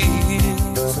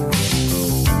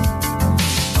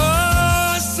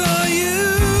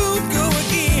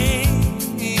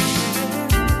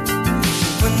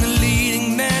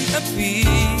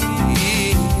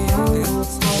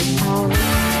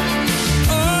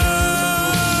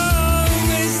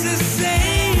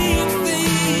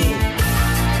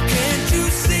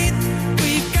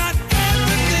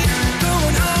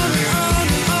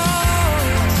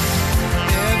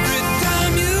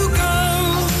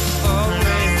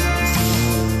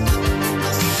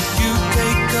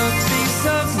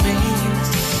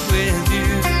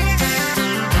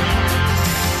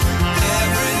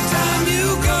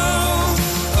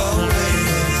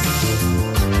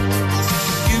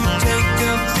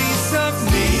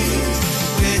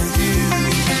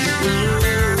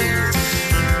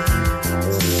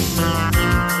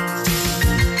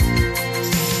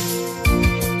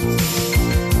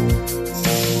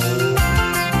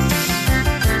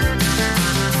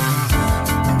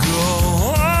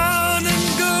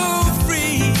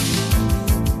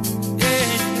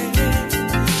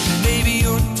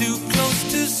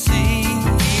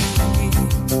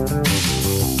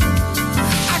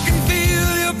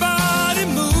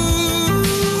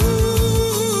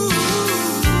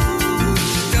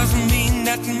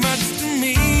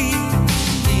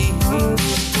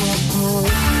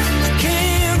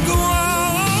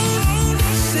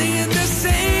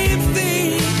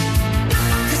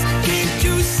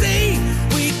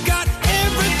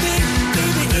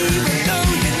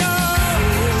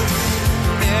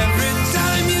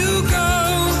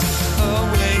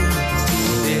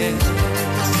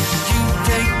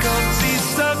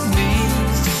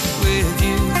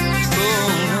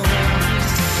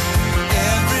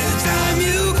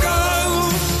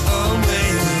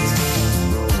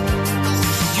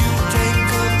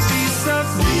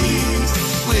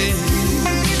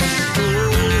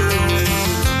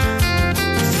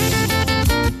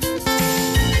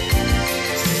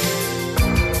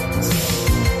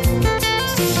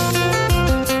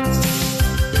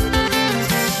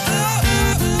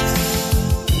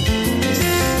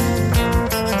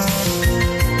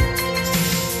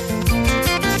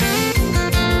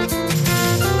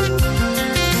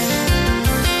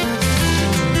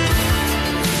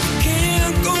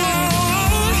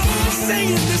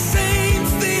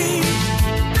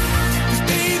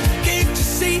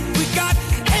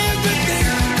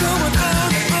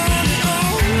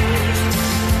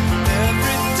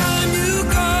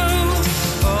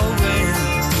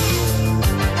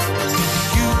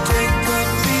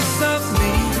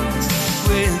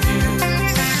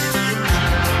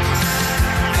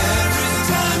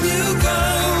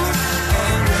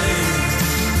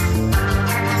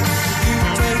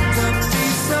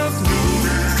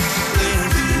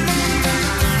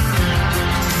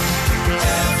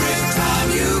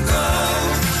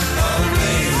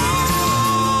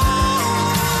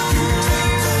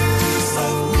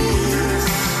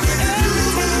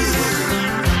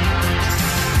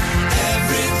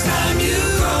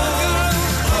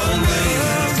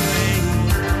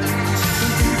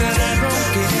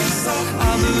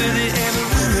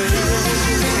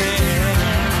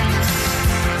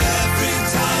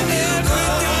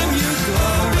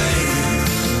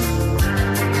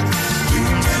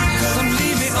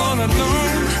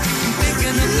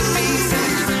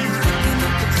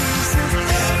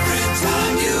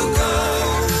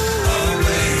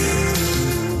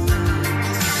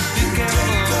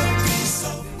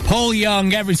 Paul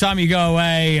Young, Every Time You Go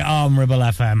Away on Ribble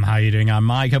FM. How are you doing? I'm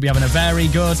Mike. Hope you're having a very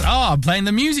good... Oh, I'm playing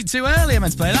the music too early. I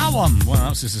meant to play that one. Well,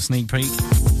 that's just a sneak peek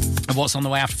of what's on the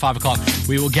way after 5 o'clock.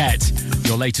 We will get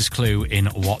your latest clue in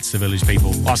What's the Village People.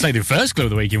 Well, I'll say the first clue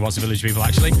of the week in What's the Village People,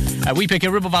 actually. We pick a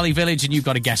Ribble Valley village and you've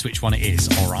got to guess which one it is,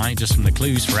 all right? Just from the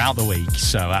clues throughout the week.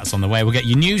 So that's on the way. We'll get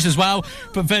your news as well.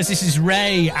 But first, this is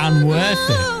Ray and Worth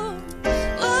It.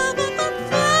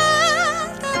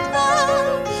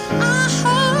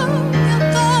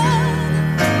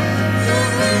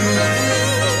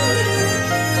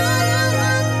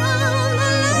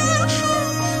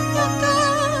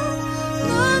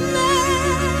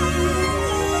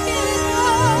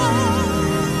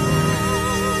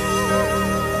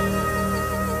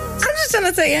 Trying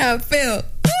to tell you how I feel.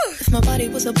 If my body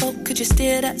was a boat, could you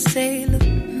steer that sailor?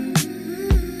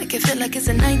 Make it feel like it's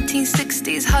a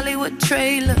 1960s Hollywood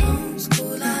trailer.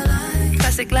 School I like.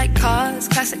 Classic like cars,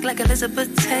 classic like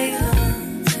Elizabeth Taylor.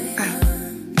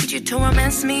 Need you to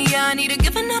romance me, yeah, I need a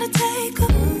give and not a take.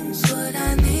 What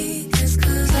I need is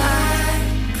 'cause I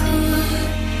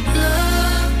could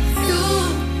love you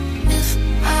if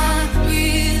I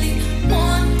really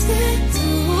wanted to.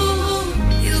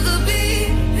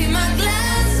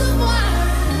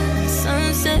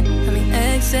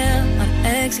 Exhale, my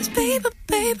exes, baby,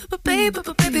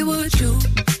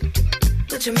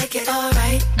 would you make it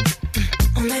alright?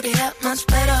 Or maybe that much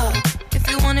better. If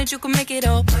you wanted, you could make it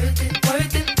all worth it,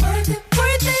 worth it, worth it,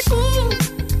 worth it. Ooh,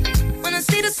 when I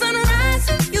see the sunrise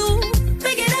and you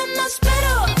make it that much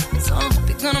better. So I hope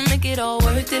you're gonna make it all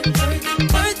worth it, worth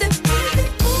it, worth it, worth it.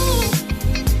 Ooh,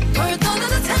 worth all of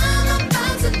the time I'm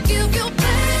about to give you,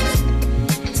 baby.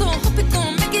 So I hope you're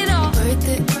gonna make it all worth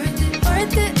it, worth it,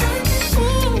 worth it.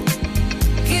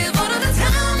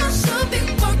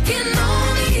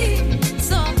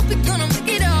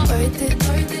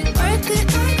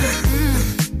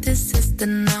 This is the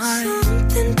night.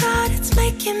 Something about it's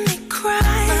making me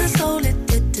cry. My soul it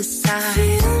did decide.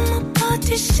 Feel my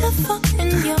body shiver in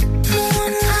your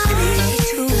moonlight. I need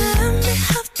to let me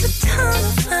have the time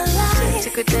of my life.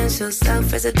 Check your credentials,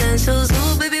 self-residentials.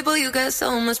 Ooh, baby boy, you got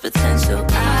so much potential.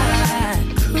 I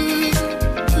could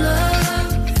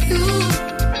love you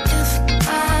if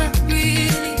I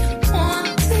really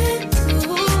wanted to.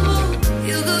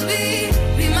 You could be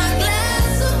my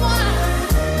glass of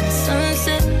wine.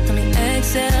 Sunset,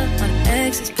 exhale, my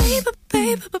exes,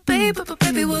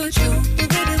 baby, would you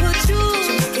make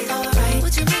it alright?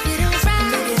 Would you make it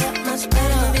alright? Make it that much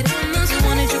better. If you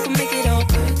wanted, you can make it all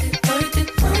worth it, worth it,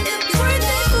 worth it, worth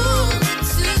it. Ooh,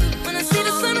 when I see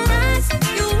the sunrise,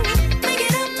 you make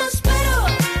it that much better.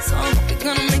 So I hope you're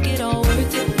gonna make it all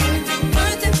worth it, worth it,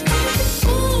 worth it, worth it.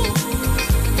 Ooh,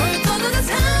 worth all of the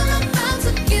time I'm about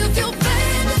to give you,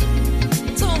 baby.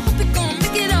 So I hope you're gonna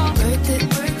make it all worth it,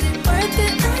 worth it, worth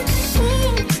it, worth it.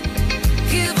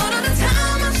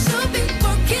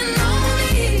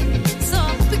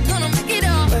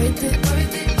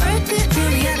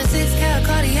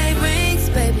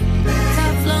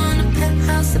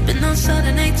 Sipping on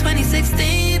Chardonnay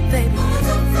 2016, baby.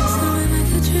 Something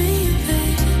like a dream,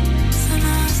 baby.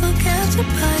 Somehow I'm so captured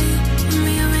by you. I'm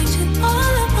rearranging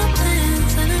all of my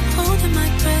plans and I'm holding my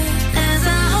breath as I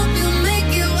hope you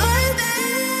make it worth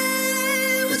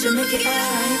it. Would you make it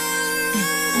alright?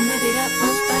 Or maybe that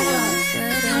much better.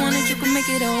 If you wanted, you could make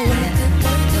it all worth it,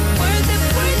 worth it, worth it,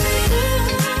 worth it.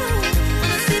 When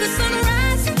I see the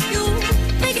sunrise, you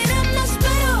make it that much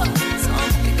better. So I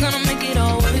hope you're gonna make it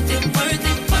all worth it, worth it.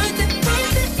 Worth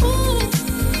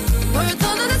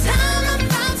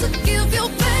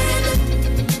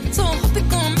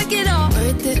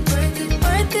it,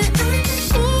 worth it, worth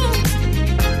it. Ooh,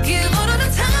 give all of the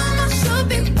time I should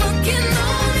be working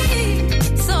on me.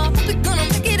 So I hope we're gonna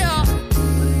make it all.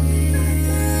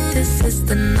 This is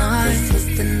the night. This is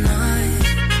the night.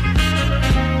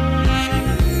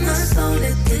 My soul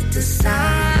it did decide,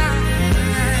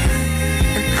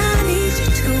 and I need you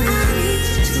to. I need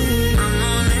you to. I'm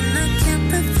all in, I can't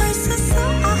reverse it, so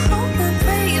I hope and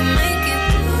pray you make it.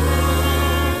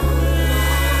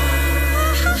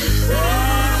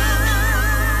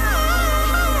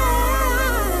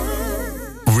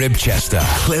 Ribchester,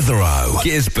 Clitheroe,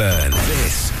 Gisburn.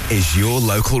 This is your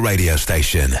local radio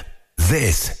station.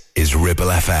 This is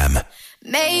Ribble FM.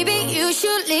 Maybe you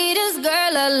should leave this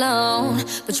girl alone,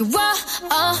 but you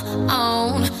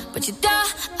won't, but you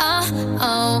don't.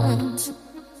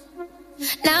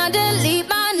 Now delete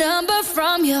my number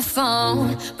from your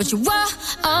phone, but you won't.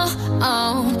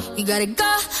 You gotta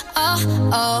go,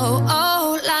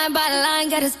 line by line,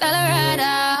 gotta spell it right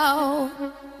out.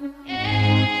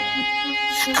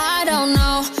 I don't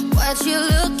know what you're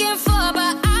looking for,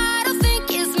 but I don't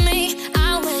think it's me.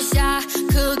 I wish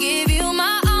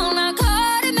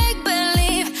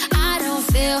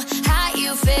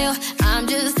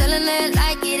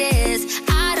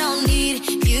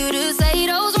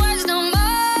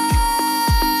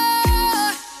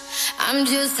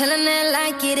just telling it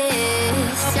like it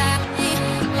is.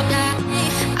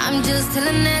 I'm just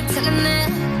telling it.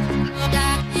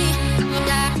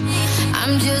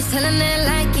 I'm just telling it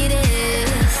like it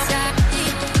is.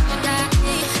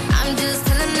 I'm just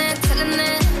telling it.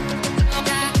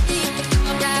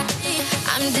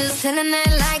 I'm just telling it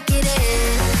like it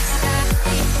is.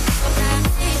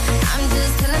 I'm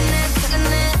just telling it.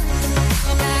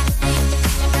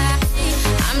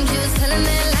 I'm just telling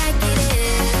it like it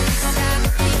is.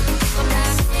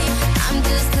 I'm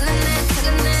just telling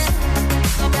it.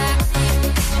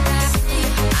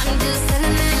 I'm just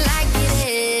telling it like it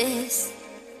is.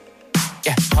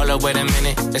 Yeah, hold up, wait a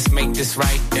minute, let's make this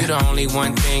right. You the only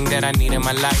one thing that I need in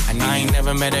my life. I ain't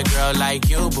never met a girl like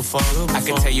you before. I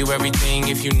can tell you everything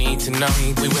if you need to know.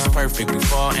 We was perfect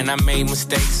before and I made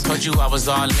mistakes. Told you I was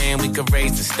all in, we could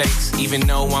raise the stakes. Even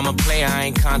though I'm a player, I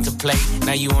ain't contemplate.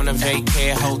 Now you on a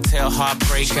vacay, hotel,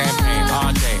 heartbreak. Champagne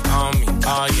all day, on me,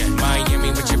 oh yeah. Miami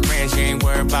with your friends, you ain't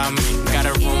worried about me. Got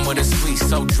a room with a suite,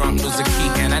 so drunk, lose a key.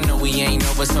 And I know we ain't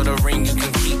over, so the ring you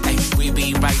can keep. Ay, we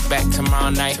be right back tomorrow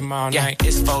night. Yeah,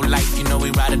 it's for life, you know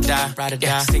we ride or die.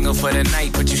 Yeah, single for the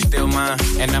night, but you still mine.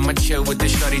 And I'ma chill with the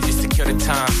shorty just to kill the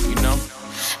time, you know?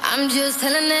 I'm just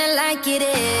telling it like it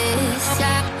is.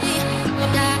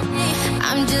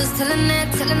 I'm just telling it.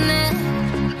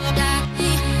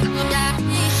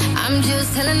 I'm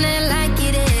just telling it like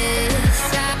it is.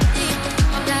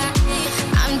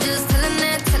 I'm just telling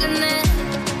it.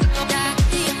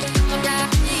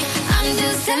 I'm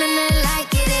just telling it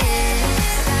like it is.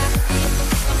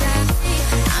 I'm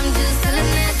just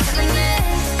telling it.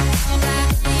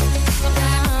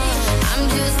 I'm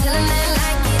just telling it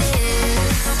like it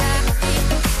is. I'm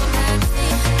just telling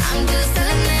it. I'm just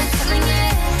telling it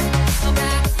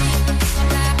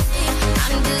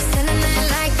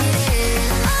like it is. I'm just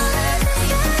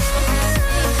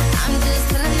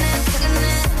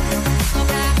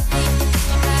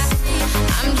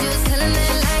telling it. I'm just telling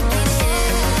it like it is.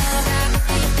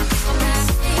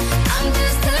 I'm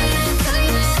just telling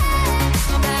it.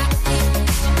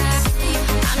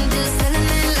 I'm just telling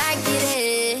it like it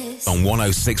is. On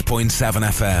 106.7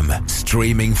 FM,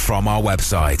 streaming from our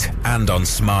website and on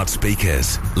smart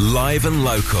speakers, live and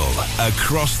local,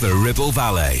 across the Ribble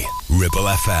Valley. Ribble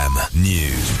FM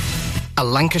News. A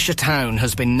Lancashire town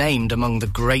has been named among the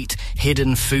great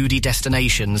hidden foodie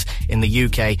destinations in the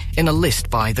UK in a list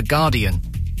by The Guardian.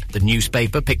 The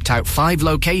newspaper picked out 5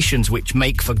 locations which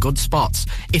make for good spots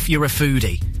if you're a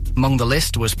foodie. Among the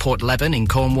list was Portleven in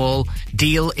Cornwall,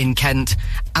 Deal in Kent,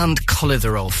 and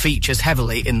Clitheroe features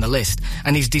heavily in the list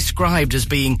and is described as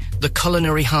being the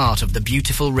culinary heart of the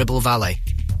beautiful Ribble Valley.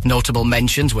 Notable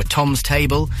mentions were Tom's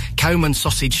Table, Cowman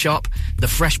Sausage Shop, the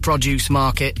Fresh Produce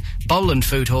Market, Bowland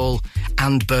Food Hall,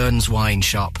 and Burns Wine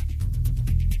Shop.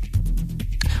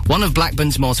 One of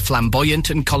Blackburn's most flamboyant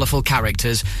and colourful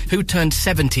characters, who turned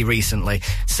 70 recently,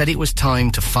 said it was time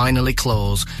to finally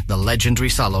close the legendary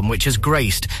salon which has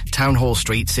graced Town Hall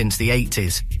Street since the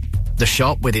 80s. The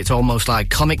shop, with its almost like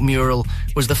comic mural,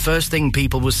 was the first thing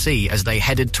people would see as they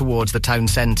headed towards the town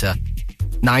centre.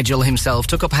 Nigel himself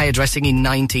took up hairdressing in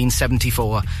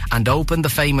 1974 and opened the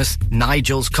famous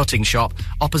Nigel's Cutting Shop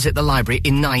opposite the library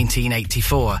in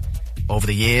 1984. Over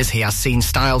the years, he has seen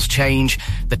styles change,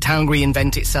 the town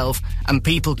reinvent itself, and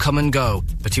people come and go,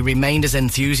 but he remained as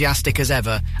enthusiastic as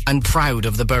ever and proud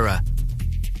of the borough.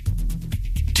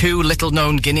 2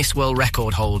 little-known Guinness World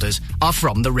Record holders are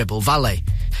from the Ribble Valley.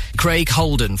 Craig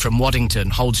Holden from Waddington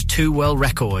holds 2 world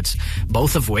records,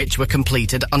 both of which were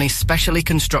completed on a specially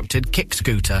constructed kick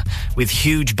scooter with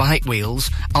huge bike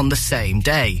wheels on the same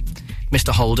day.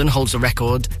 Mr. Holden holds the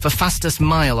record for fastest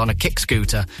mile on a kick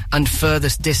scooter and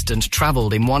furthest distance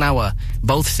travelled in 1 hour,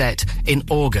 both set in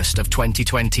August of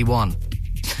 2021.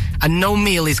 And no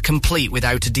meal is complete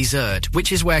without a dessert,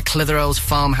 which is where Clitheroe's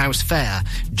Farmhouse Fair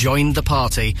joined the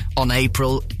party on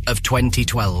April of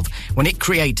 2012, when it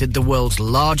created the world's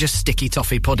largest sticky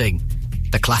toffee pudding.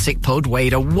 The classic pud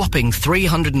weighed a whopping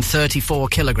 334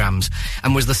 kilograms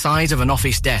and was the size of an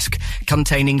office desk,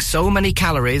 containing so many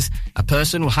calories a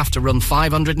person will have to run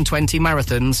 520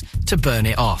 marathons to burn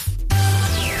it off.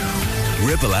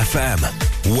 Ribble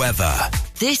FM. Weather.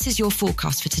 This is your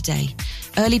forecast for today.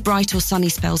 Early bright or sunny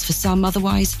spells for some,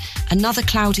 otherwise another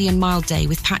cloudy and mild day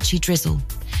with patchy drizzle.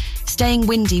 Staying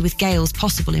windy with gales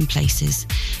possible in places.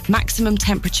 Maximum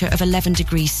temperature of 11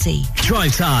 degrees C.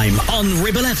 Drive Time on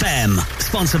Ribble FM.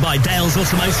 Sponsored by Dales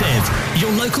Automotive,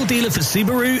 your local dealer for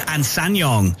Subaru and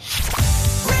SsangYong.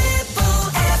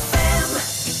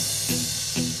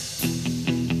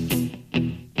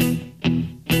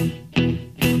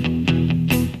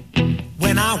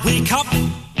 When I wake up,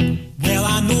 well,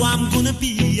 I know I'm gonna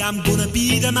be a I'm gonna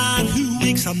be the man who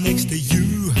wakes up next to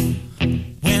you.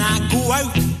 When I go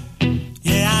out,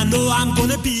 yeah, I know I'm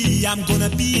gonna be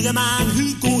the man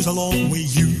who goes along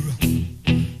with you.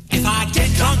 If I get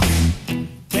drunk,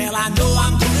 well, I know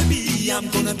I'm gonna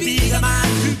be the man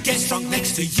who gets drunk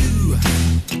next to you.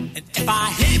 And if I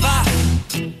haver,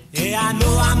 yeah, I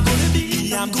know I'm gonna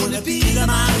be the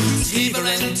man who's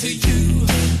havering to you.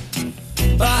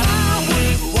 But I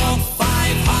would walk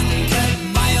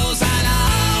 500 miles and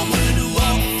I would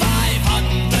walk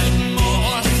 500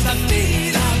 more to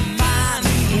be the man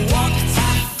who walked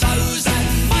 1,000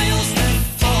 miles to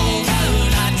fall down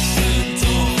at your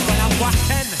door. When I'm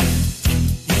working,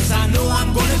 yes, I know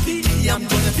I'm gonna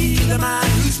be the man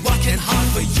who's working hard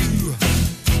for you.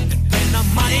 And when the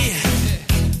money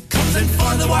comes in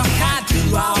for the work I do,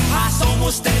 I'll pass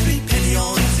almost every penny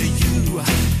on to you.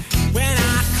 When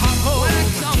I come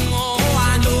home, oh,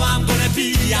 I know I'm gonna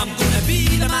be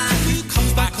the man who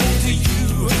comes back home to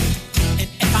you. And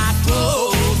if I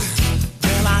broke,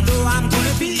 well, I know I'm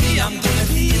gonna be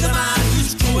the man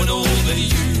who's growing over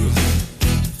you.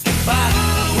 But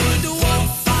I would walk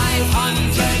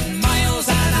 500 miles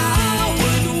and I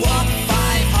would walk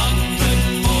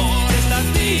 500 more just to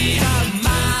be the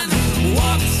man who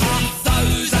walks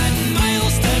 1,000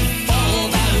 miles to fall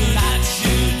down at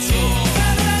your door.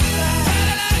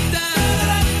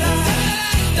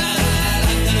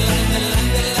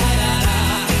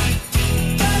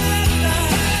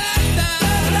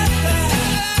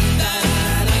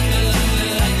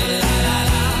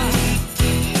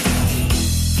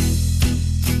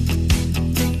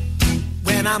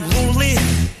 When I'm lonely,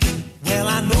 well,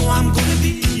 I know I'm gonna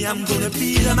be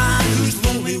the man who's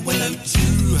lonely without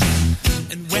you.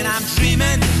 And when I'm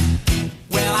dreaming,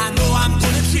 well, I know I'm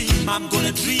gonna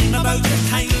dream about the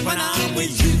time when I'm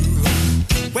with you.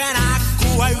 When I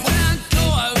go out, well,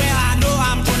 I know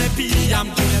I'm gonna be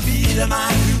the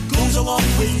man who goes along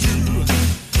with you.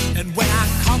 And when I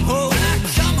come home,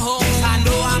 yes, I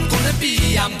know I'm gonna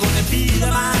be the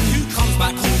man who comes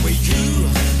back home with you.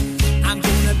 I'm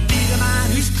gonna be the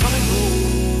man who's coming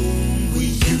home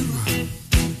with you.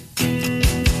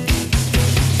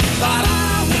 But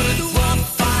I would walk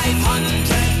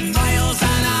 500 miles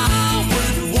and I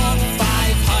would walk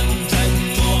 500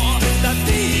 more to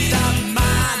be the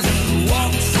man who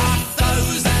walks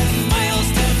 1,000 miles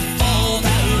to fall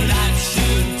down at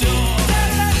your door.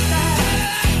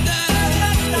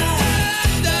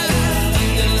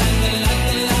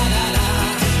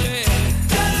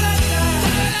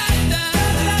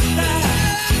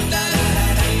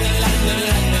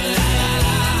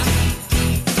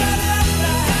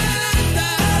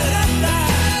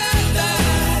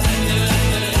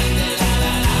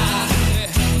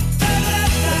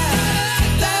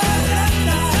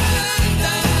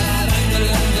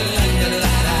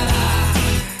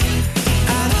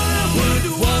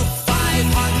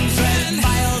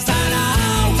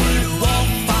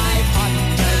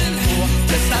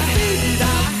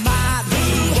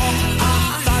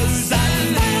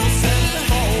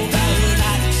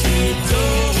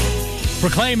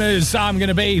 Proclaimers, I'm going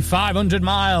to be 500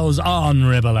 miles on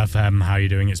Ribble FM. How are you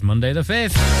doing? It's Monday the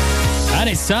 5th. And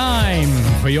it's time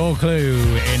for your clue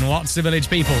in What's the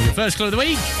Village People. Your first clue of the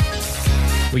week.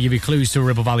 We'll give you clues to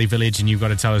Ribble Valley Village and you've got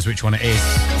to tell us which one it is.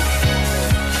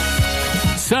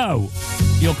 So,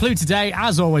 your clue today,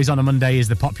 as always on a Monday, is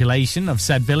the population of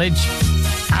said village.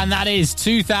 And that is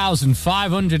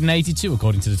 2,582,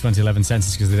 according to the 2011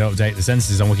 census, because they don't update the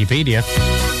censuses on Wikipedia.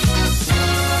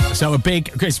 So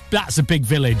that's a big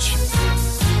village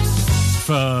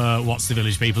for What's the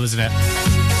Village People, isn't it?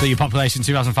 So your population,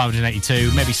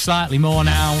 2,582, maybe slightly more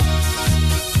now.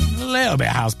 A little bit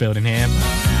of house building here,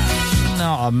 but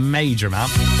not a major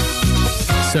amount.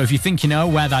 So if you think you know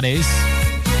where that is,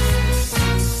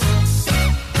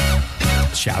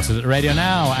 shout it at the radio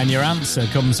now, and your answer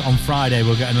comes on Friday.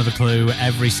 We'll get another clue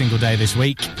every single day this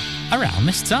week around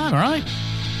this time, all right?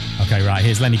 Okay, right,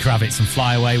 here's Lenny Kravitz and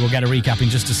Fly Away. We'll get a recap in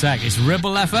just a sec. It's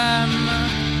Ribble FM.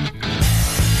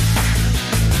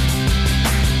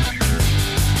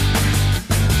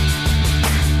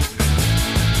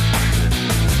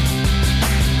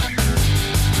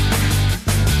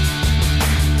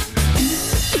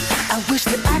 I wish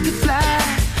that I could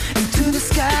fly into the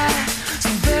sky so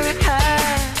very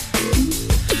high,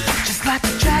 just like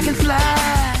a dragonfly.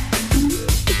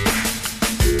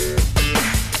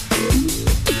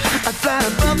 I'd fly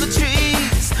above the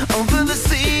trees, over the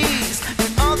seas,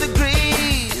 and all the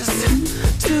green.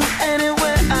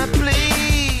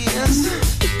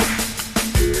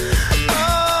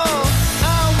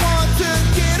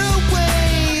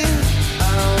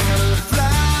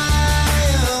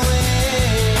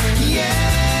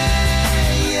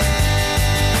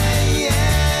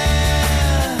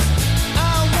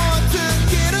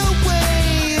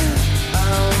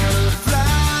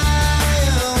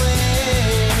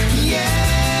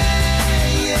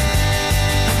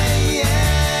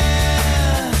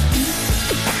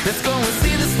 Let's go and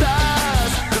see the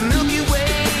stars, the Milky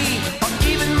Way, or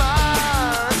even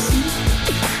Mars,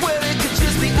 where it could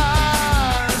just be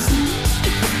ours.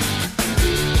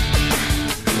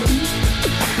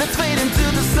 Let's fade into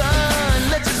the sun,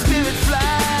 let your spirit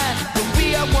fly, we'll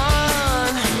be our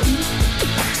one,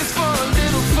 just for a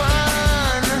little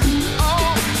fun.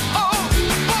 Oh, oh,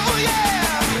 oh yeah.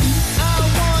 I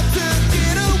want to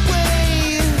get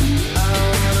away, I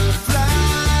wanna fly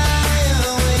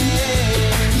away.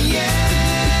 Yeah,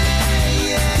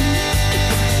 yeah,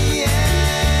 yeah.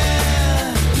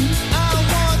 I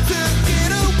want to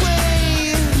get away,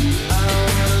 I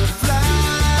wanna fly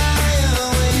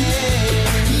away.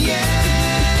 Yeah,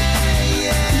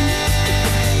 yeah,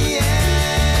 yeah.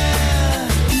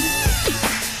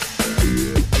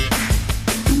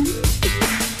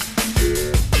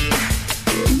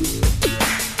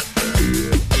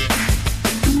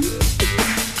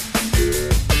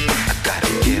 I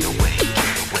gotta get away,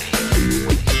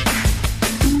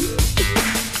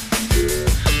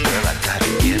 girl, I gotta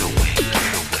get away.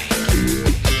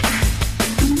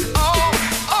 Oh,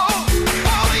 oh,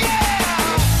 oh yeah.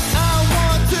 I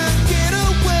want to get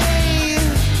away,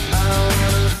 I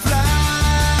wanna fly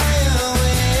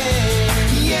away.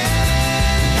 Yeah,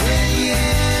 yeah,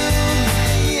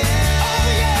 yeah. Oh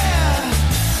yeah.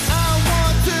 I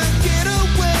want to get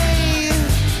away,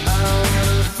 I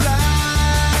wanna fly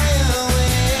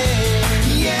away.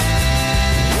 Yeah,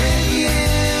 yeah,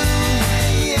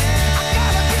 yeah. I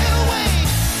gotta get away.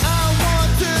 I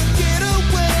want to get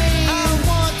away, I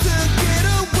want to get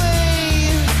away.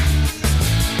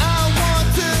 I want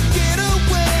to get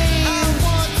away, I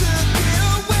want to get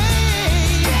away.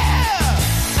 Yeah.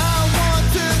 I want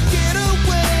to get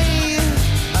away,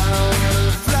 I wanna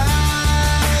fly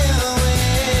away.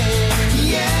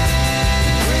 Yeah,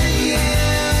 yeah,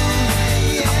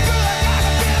 yeah. Girl, I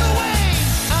gotta get away.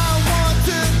 I want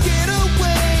to get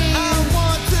away, I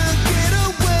want to get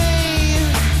away.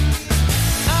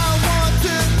 I want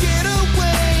to get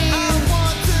away, I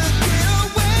want to get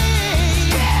away.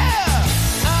 Yeah.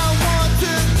 I want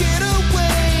to get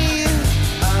away,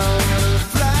 I wanna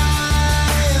fly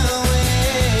away.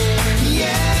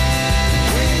 Yeah,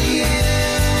 yeah,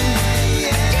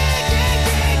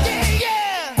 yeah.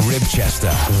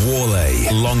 Ribchester, Worley,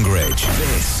 Longridge.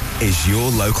 This is your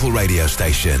local radio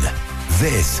station.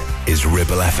 This is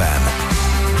Ribble FM.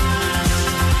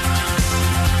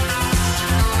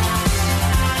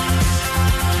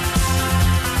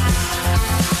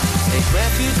 Take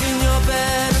refuge in your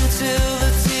bed until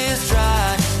the tears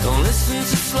dry. Don't listen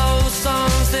to slow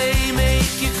songs, they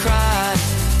make you cry.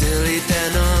 Delete their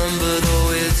number,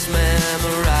 though it's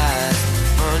memorized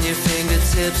on your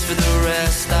fingertips for the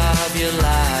rest of your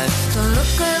life. Don't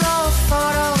look at old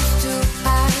photos to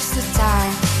pass the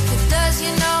time. It does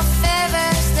you no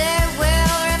favors, they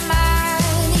will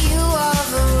remind you of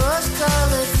a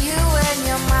rose-colored view in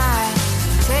your mind.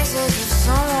 Traces of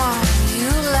someone you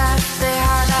left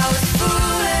behind. I was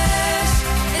foolish,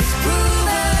 it's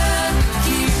proven.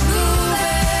 Keep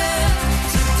moving,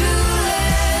 to-do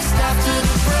list after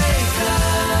the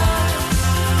breakup.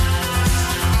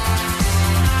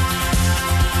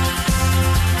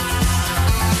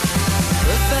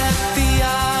 Perfect the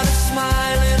art of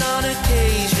smiling on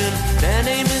occasion. Their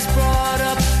name is brought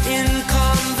up in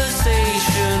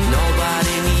conversation.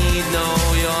 Nobody need know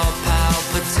your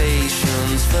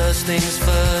palpitations. First things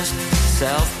first,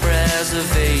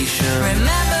 self-preservation.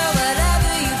 Remember,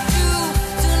 whatever you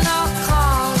do not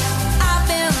call. I've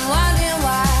been wondering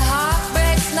why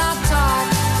heartbreak's not taught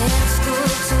in school.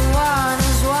 To one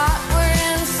is what we're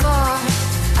in for.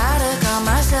 I'd have got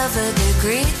myself a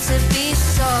degree to be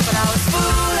sure, but I was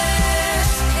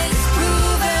foolish. It's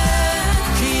proven.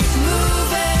 Keep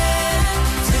moving,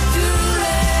 to-do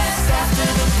list after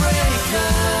the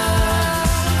breakup.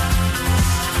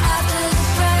 After the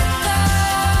breakup.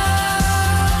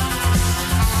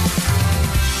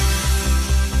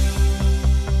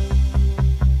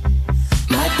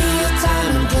 Might be a time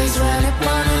and place when it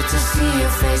wanted to see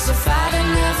your face. If I'd have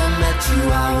never met you,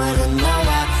 I wouldn't know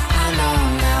what I know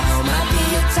now. Might be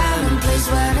a time and place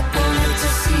when it wanted to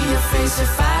see your face.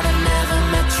 If I'd have never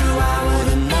met you, I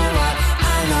wouldn't know what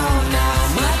I know now.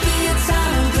 Might be a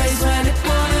time and place when it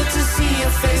wanted to see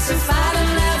your face. If I'd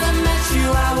have never met you,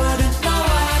 I wouldn't know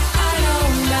what I know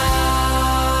now.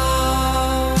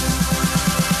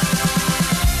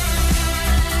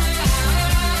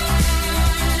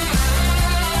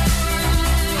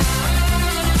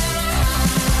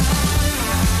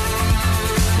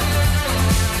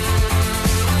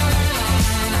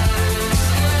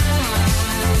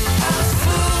 I was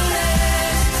foolish.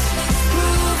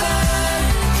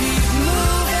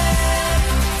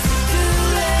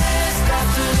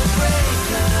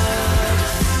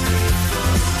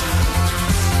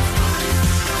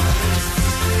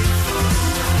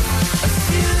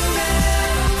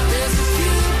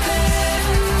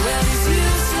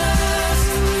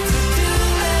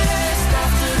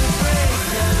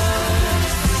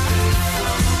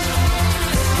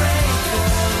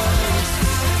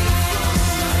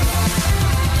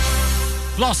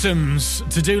 Blossom's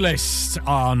to-do list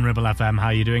on Ribble FM. How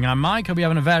are you doing? I'm Mike. Hope you're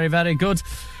having a very, very good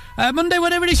Monday,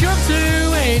 whatever it is you're up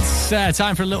to. It's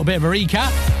time for a little bit of a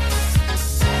recap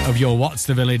of your What's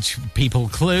the Village people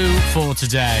clue for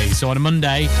today. So on a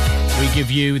Monday, we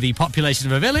give you the population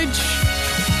of a village.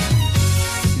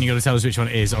 And you've got to tell us which one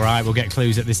it is, all right? We'll get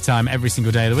clues at this time every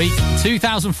single day of the week.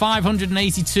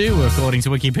 2,582, according to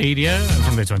Wikipedia,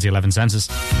 from the 2011 census,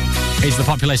 is the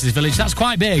population of this village. That's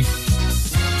quite big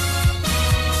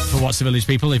for What's the Village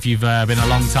people, if you've been a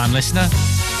long-time listener.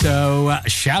 So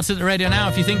shout at the radio now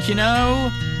if you think you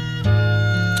know.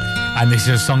 And this is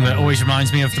a song that always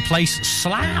reminds me of the place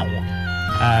Slough,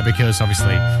 because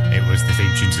obviously it was the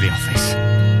theme tune to The Office.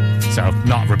 So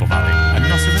not Ribble Valley and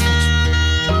not a village.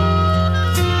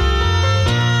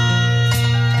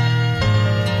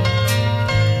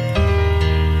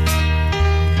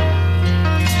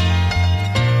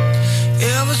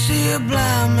 Ever see a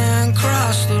blind man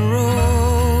cross the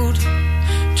road,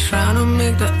 trying to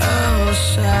make the other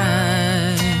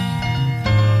side?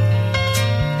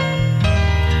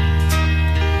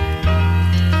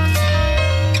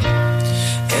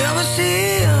 Ever see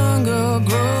a young girl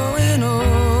growing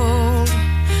old,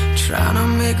 trying to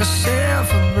make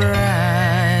herself a bride?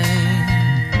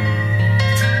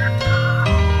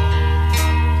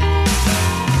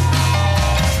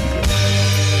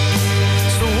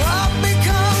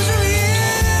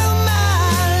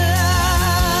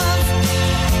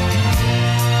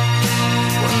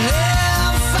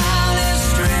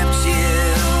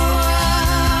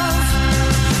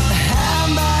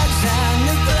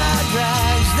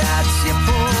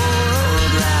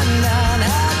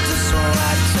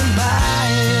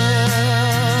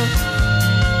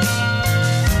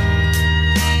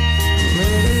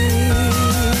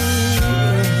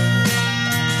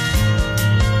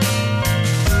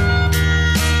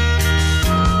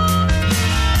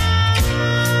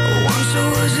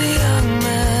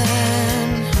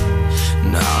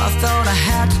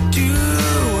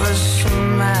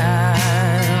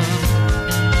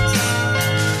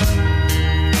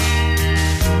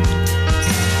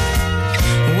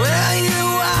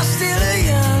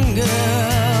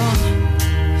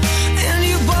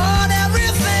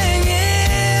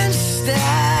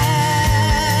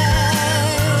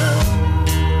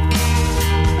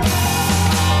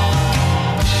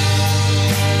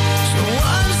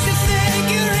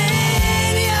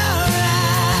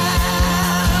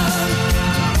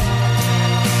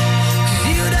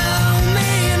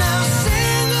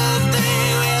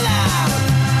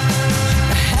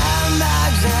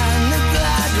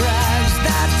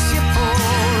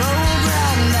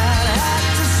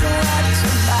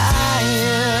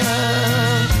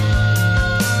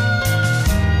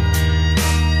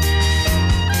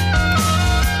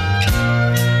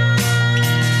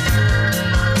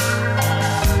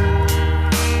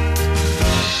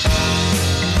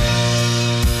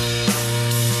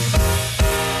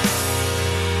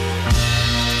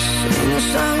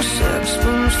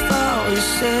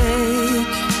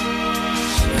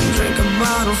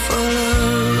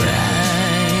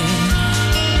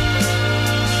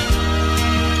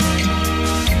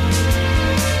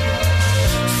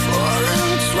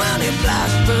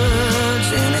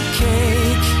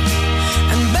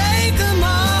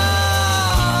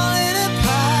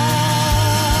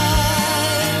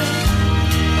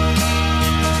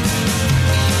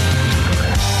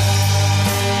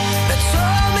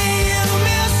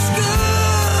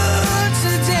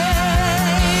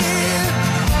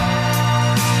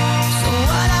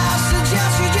 What I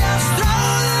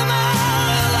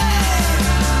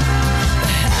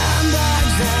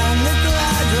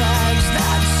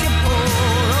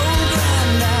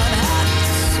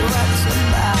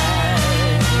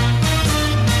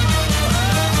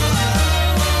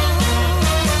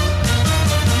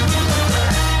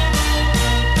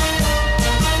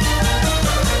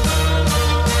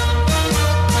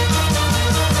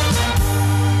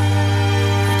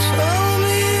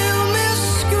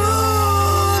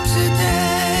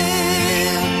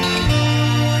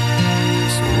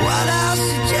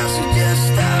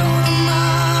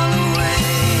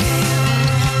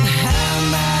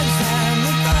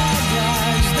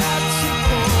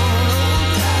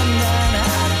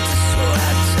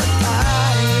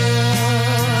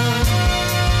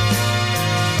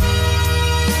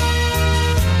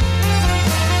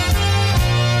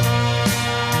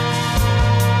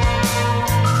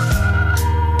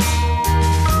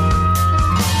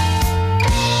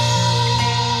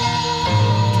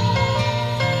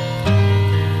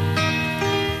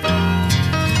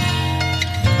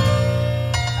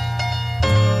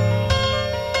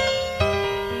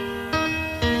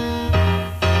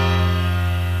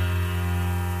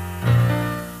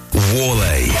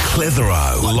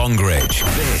Clitheroe, Longridge.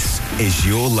 This is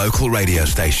your local radio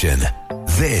station.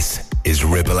 This is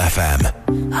Ribble FM.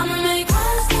 I'ma make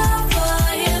one stop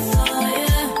for you.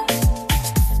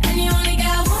 And you only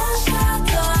got one shot,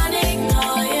 don't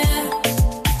ignore you.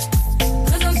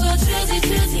 'Cause I'm so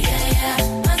choosy,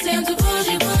 yeah. I say I'm too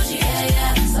bougie,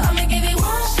 yeah. So I'ma give you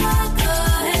one shot, go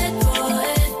ahead for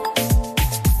it.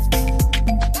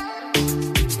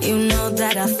 You know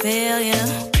that I feel you.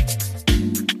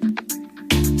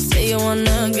 Say you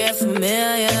wanna get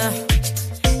familiar.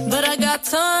 But I got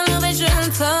tunnel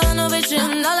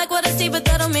vision. I like what I see, but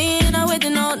that don't mean I wait.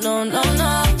 No.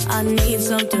 I need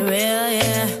something real,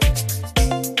 yeah.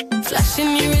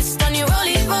 Flashing your wrist on your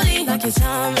rollie, like your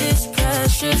time is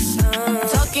precious.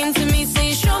 Talking to me,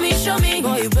 say show me,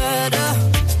 boy you better.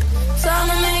 So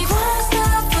I'ma make one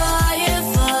stop for you.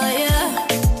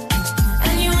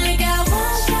 And you only got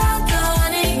one shot,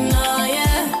 don't ignore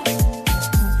ya.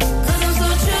 'Cause I'm so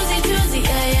choosy,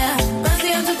 yeah. But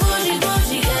see I'm too bougie,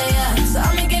 yeah. So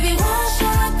I'ma give you one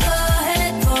shot, go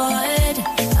ahead for it.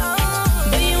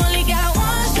 But you only got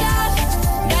one shot,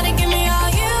 gotta give me all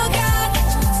you got.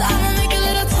 So I'ma make a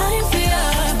little time for you.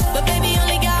 But baby, you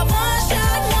only got one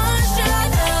shot.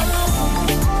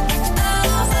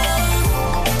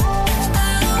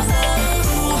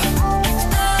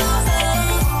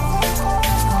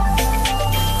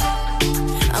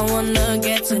 I wanna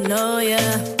get to know ya.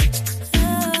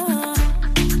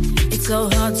 It's so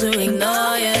hard to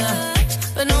ignore ya.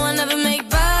 But no, I never make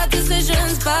bad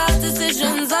decisions.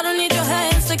 I don't need your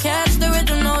hands to catch the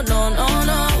rhythm, no.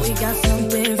 We got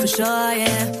something for sure,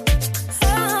 yeah.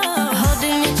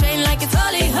 Holding your chain like it's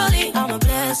holy. I'm a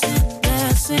blessing.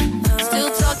 Still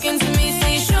talking to me,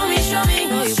 say show me,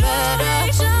 know you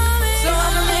better. So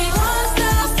I'ma make one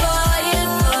stop for you.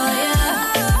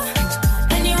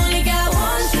 And you only got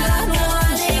one shot,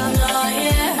 ignore,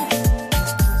 yeah.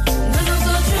 'Cause I'm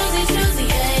so choosy,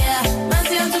 yeah. Man,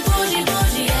 see I'm too bougie,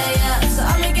 yeah. So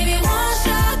I'ma give you one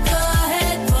shot, go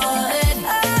ahead for it.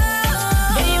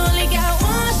 But you only got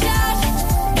one shot,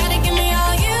 gotta give me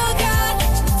all you got.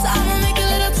 So I'ma make a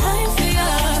little time for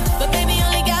you. But baby, you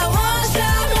only got one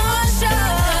shot.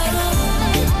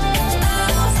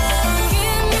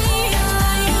 Give me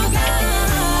all you got.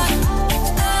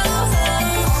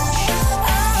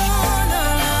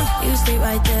 You stay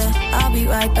right there, I'll be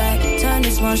right back. Turn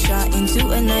this one shot into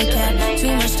a nightcap.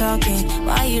 Too much talking,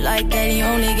 why you like that? You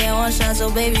only get one shot, so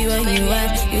baby, where you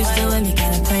at? You still with me,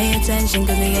 gotta pay attention,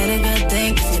 'cause we get a good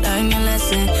thing. If you learn your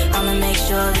lesson, I'ma make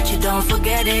sure that you don't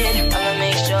forget it. I'ma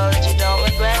make sure that you don't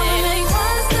regret it. I'ma make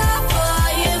one stop for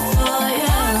you.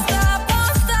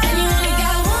 And you only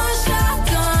got one shot,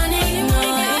 don't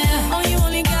ignore ya. Oh, you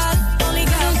only got.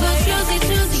 I'm so choosy,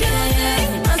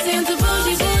 yeah. I say I'm too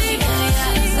bougie, yeah.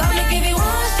 So I'ma give you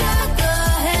one shot, go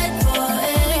ahead for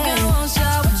it. Only got one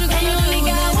shot, what you gonna do? You only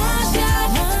got one shot,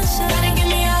 gotta give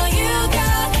me all you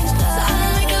got. So I'ma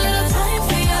make a little time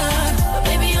for you. But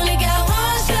baby, you only got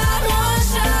one shot.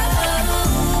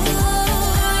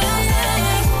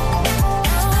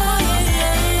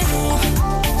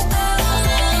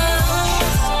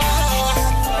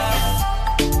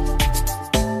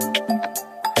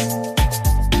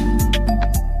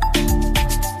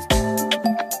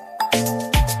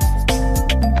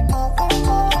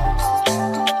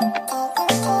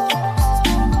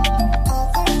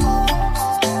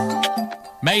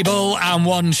 Mabel and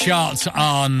One Shot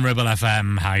on Ribble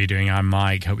FM. How are you doing? I'm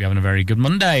Mike. Hope you're having a very good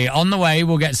Monday. On the way,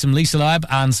 we'll get some Lisa Loeb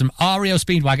and some REO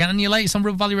Speedwagon, and your latest on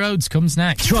Ribble Valley Roads comes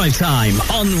next. Drive Time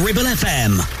on Ribble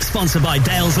FM. Sponsored by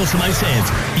Dales Automotive,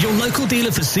 your local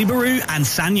dealer for Subaru and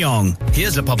SsangYong.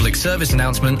 Here's a public service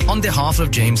announcement on behalf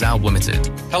of James Al Limited.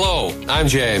 Hello, I'm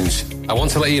James. I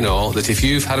want to let you know that if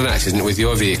you've had an accident with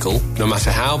your vehicle, no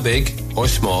matter how big or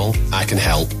small, I can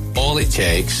help. All it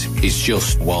takes is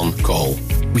just one call.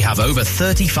 We have over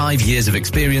 35 years of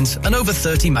experience and over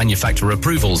 30 manufacturer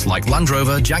approvals like Land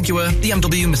Rover, Jaguar,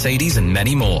 BMW, Mercedes and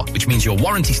many more, which means your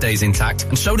warranty stays intact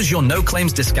and so does your no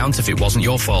claims discount if it wasn't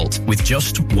your fault, with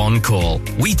just one call.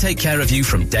 We take care of you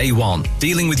from day one,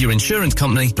 dealing with your insurance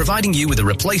company, providing you with a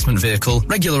replacement vehicle,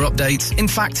 regular updates, in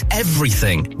fact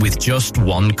everything, with just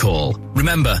one call.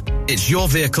 Remember, it's your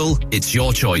vehicle, it's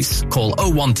your choice. Call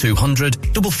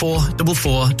 01200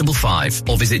 444455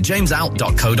 or visit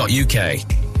jamesout.co.uk.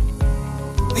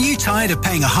 Are you tired of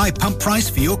paying a high pump price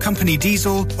for your company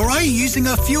diesel? Or are you using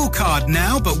a fuel card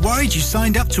now but worried you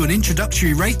signed up to an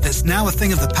introductory rate that's now a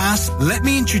thing of the past? Let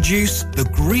me introduce the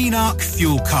Green Arc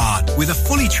Fuel Card. With a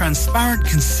fully transparent,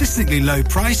 consistently low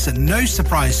price and no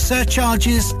surprise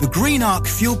surcharges, the Green Arc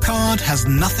Fuel Card has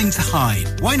nothing to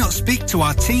hide. Why not speak to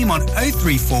our team on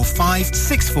 0345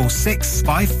 646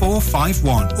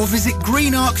 5451 or visit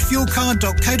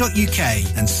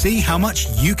greenarcfuelcard.co.uk and see how much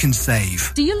you can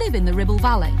save. Do you live in the Ribble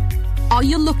Valley? Are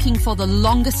you looking for the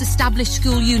longest established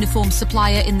school uniform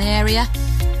supplier in the area?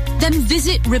 Then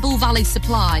visit Ribble Valley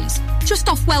Supplies, just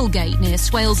off Wellgate near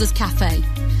Swales's Cafe.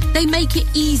 They make it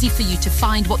easy for you to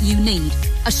find what you need.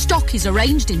 A stock is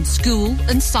arranged in school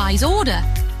and size order.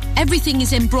 Everything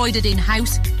is embroidered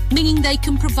in-house, meaning they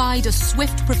can provide a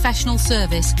swift professional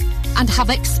service and have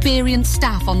experienced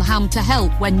staff on hand to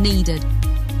help when needed.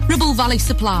 Ribble Valley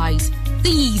Supplies, the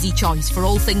easy choice for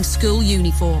all things school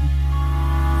uniform.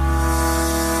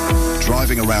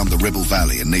 Driving around the Ribble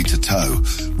Valley and need to tow?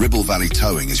 Ribble Valley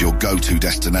Towing is your go-to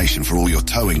destination for all your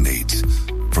towing needs.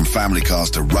 From family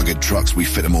cars to rugged trucks, we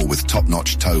fit them all with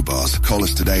top-notch tow bars. Call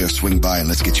us today or swing by and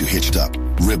let's get you hitched up.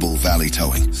 Ribble Valley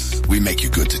Towing. We make you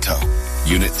good to tow.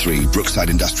 Unit 3, Brookside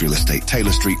Industrial Estate,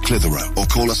 Taylor Street, Clitheroe. Or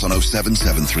call us on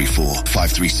 07734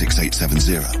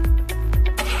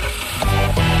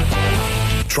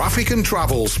 536870. Traffic and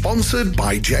Travel, sponsored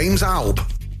by James Alb.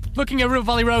 Looking at Ribble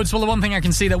Valley roads, well, the one thing I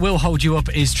can see that will hold you up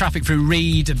is traffic through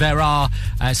Reed. There are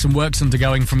some works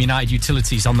undergoing from United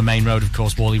Utilities on the main road, of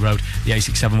course, Worley Road, the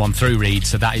A671 through Reed,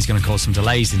 so that is going to cause some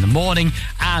delays in the morning,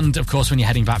 and, of course, when you're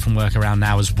heading back from work around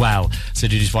now as well. So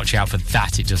do just watch out for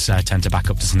that. It does tend to back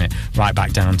up, doesn't it? Right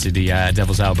back down to the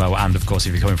Devil's Elbow, and, of course,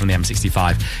 if you're coming from the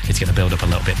M65, it's going to build up a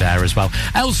little bit there as well.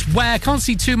 Elsewhere, can't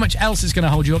see too much else is going to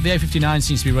hold you up. The A59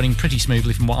 seems to be running pretty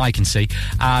smoothly from what I can see,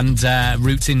 and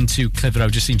routes into Clitheroe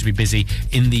just seem to be busy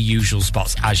in the usual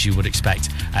spots, as you would expect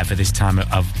for this time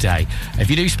of day. If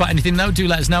you do spot anything, though, do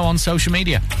let us know on social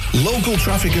media. Local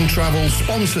Traffic and Travel,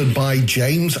 sponsored by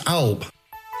James Alb.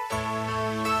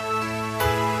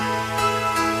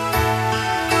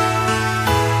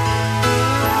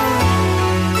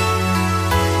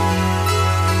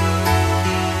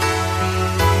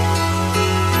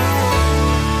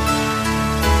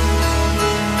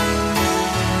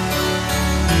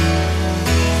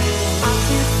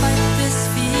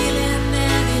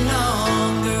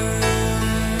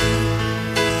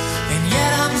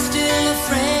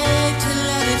 Afraid to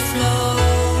let it flow.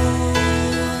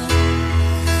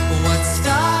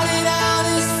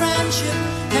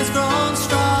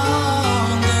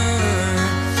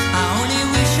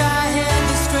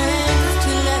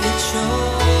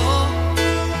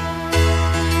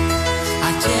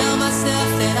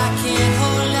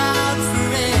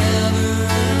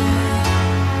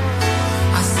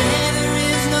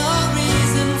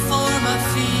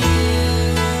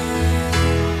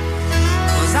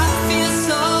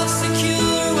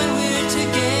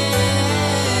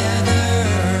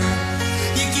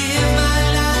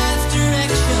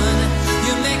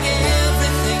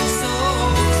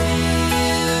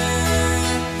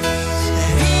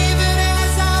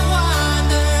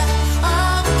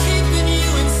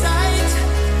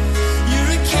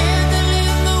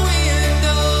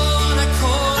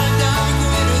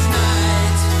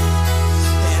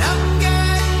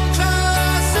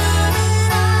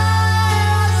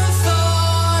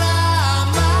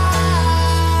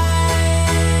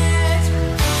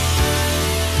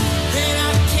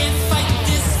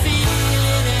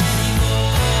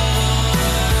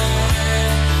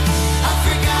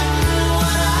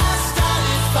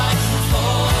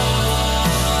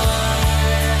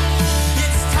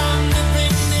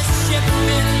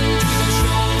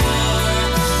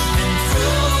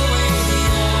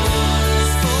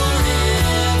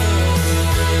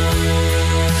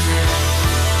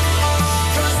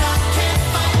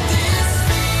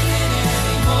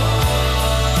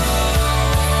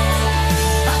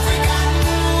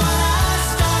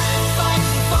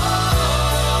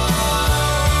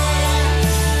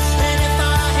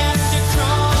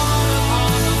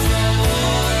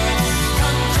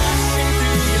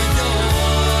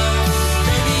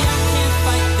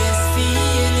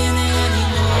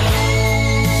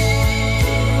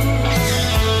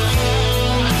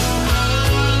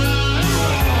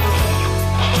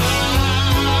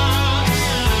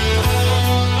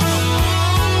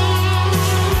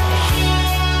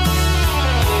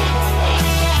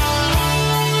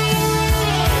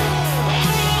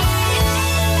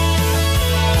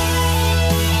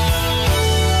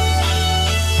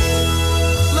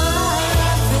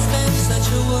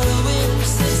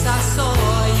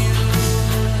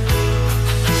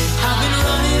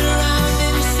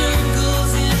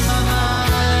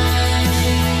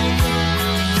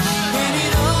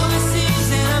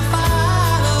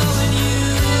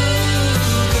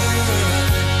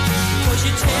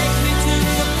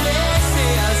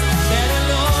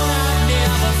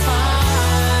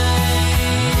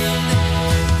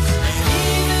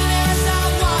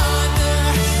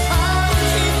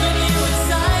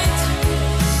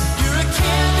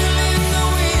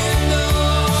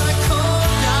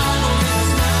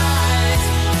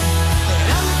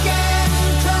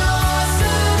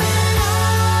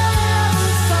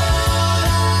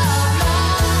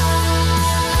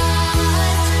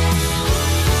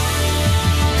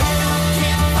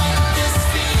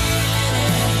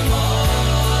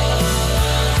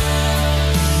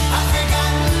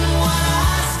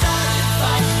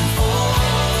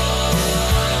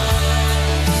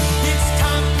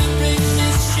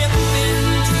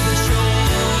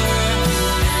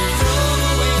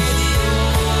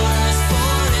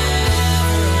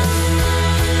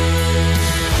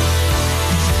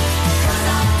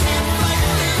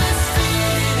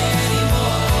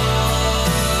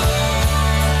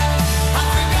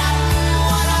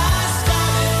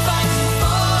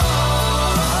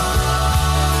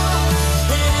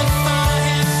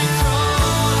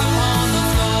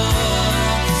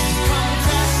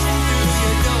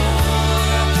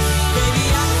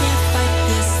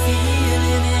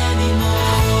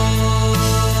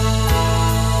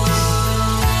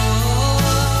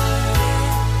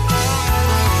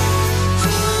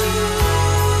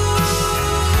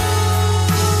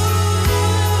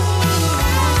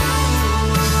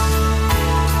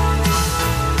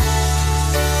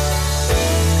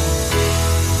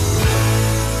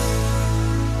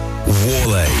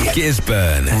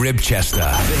 Gisburn,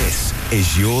 Ribchester. This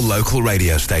is your local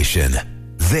radio station.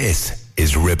 This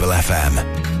is Ribble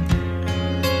FM.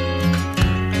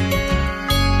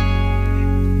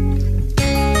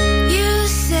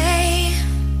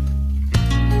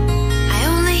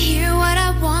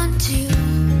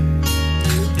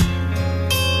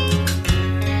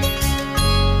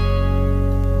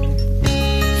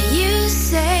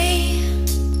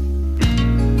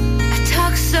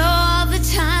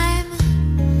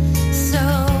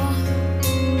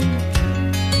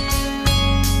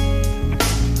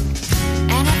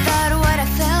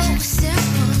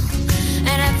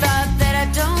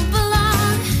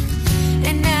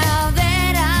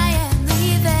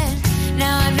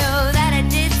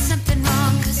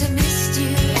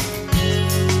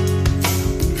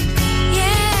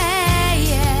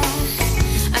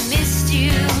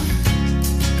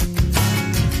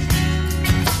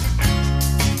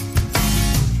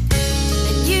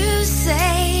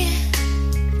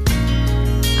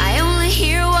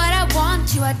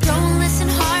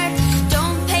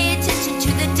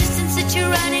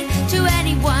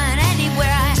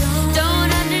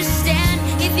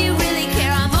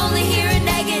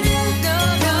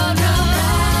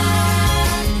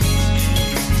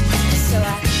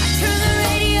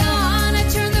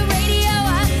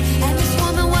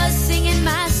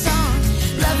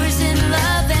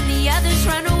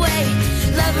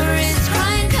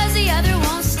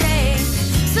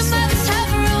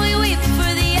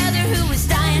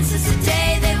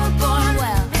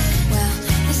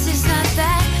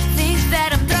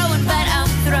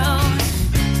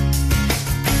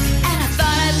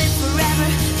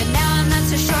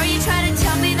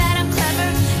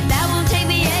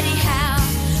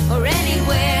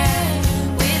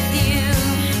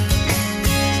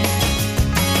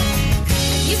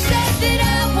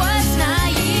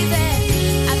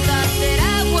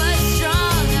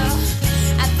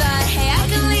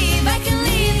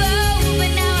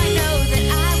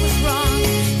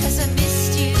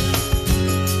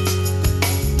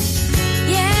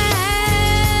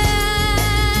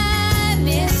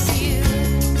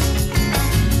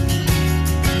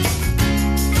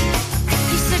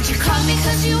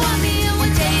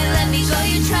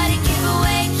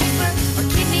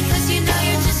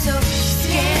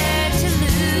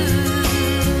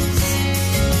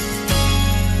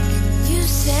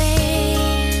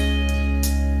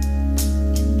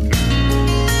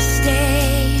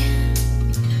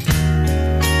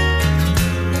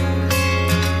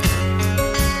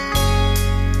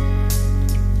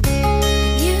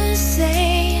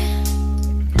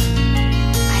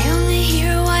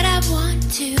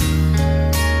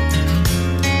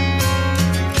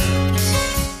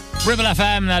 Ribble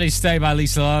FM, that is Stay by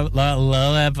Lisa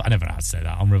Loeb. I never know how to say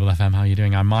that on Ribble FM. How are you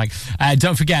doing? I'm Mike.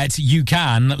 Don't forget, you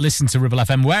can listen to Ribble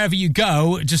FM wherever you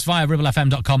go, just via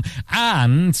ribblefm.com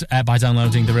and by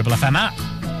downloading the Ribble FM app.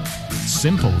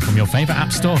 Simple, from your favourite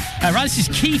app store. Right, this is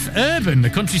Keith Urban, the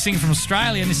country singer from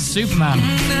Australia, and this is Superman.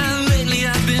 Now lately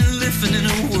I've been living in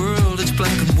a world that's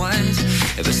black and white.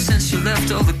 Ever since you left,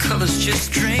 all the colours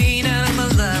just drain out of my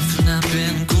life. And I've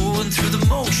been going through the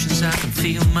motions. I can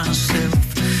feel myself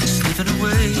slipping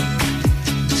away,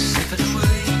 slipping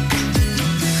away.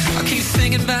 I keep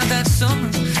thinking about that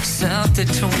summer, South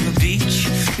Daytona Beach.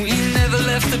 We never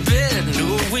left the bed,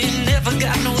 no, we never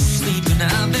got no sleep. And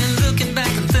I've been looking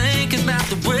back and thinking about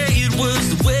the way it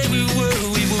was, the way we were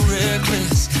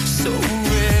reckless, so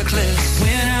reckless.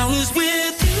 When I was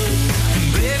with you,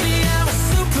 baby, I was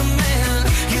Superman.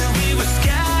 Yeah, we were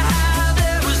sky high,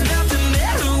 there was nothing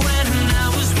better. When I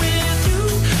was with you,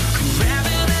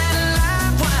 grabbing that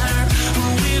live wire,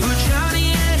 we were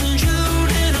Johnny and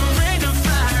Jude in a ring of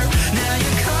fire. Now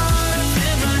you're caught up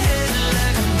in my head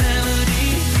like a melody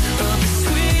of the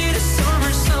sweetest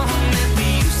summer song that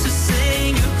we used to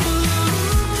sing.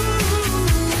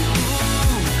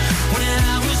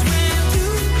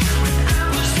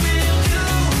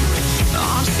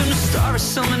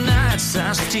 Summer nights,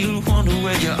 I still wonder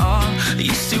where you are.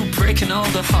 You're still breaking all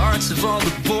the hearts of all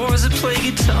the boys that play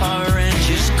guitar, and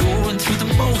just going through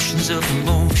the motions of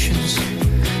emotions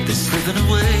that's slipping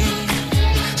away,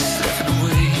 slipping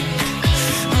away.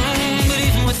 But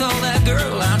even with all that,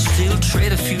 girl, I'd still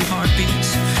trade a few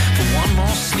heartbeats for one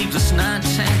more sleepless night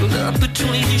tangled up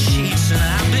between your sheets. And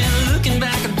I've been looking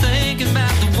back and thinking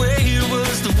about the way it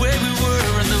was, the way we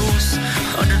were in those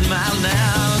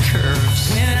 100-mile-an-hour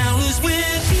curves. When I was with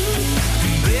you,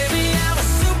 baby, I was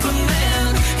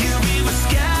Superman. Yeah, we were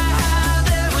sky high,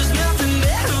 there was nothing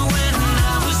better. When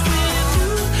I was with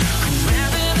you,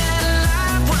 grabbing that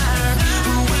live wire,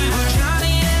 we were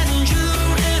Johnny and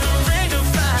Jude in a ring of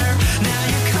fire. Now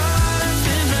you're caught up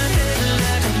in the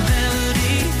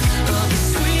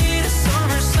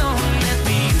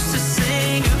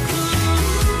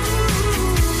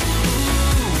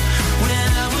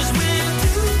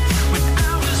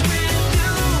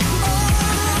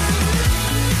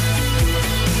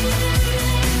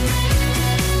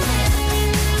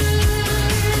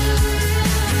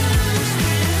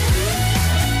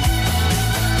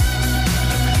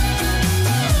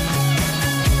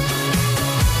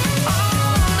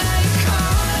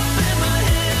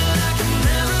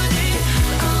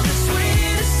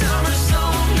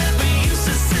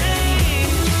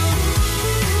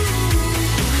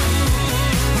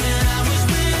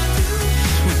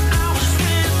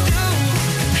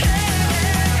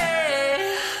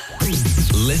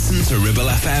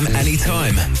FM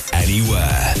anytime,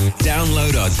 anywhere.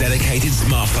 Download our dedicated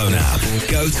smartphone app.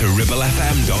 Go to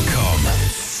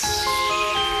ribblefm.com.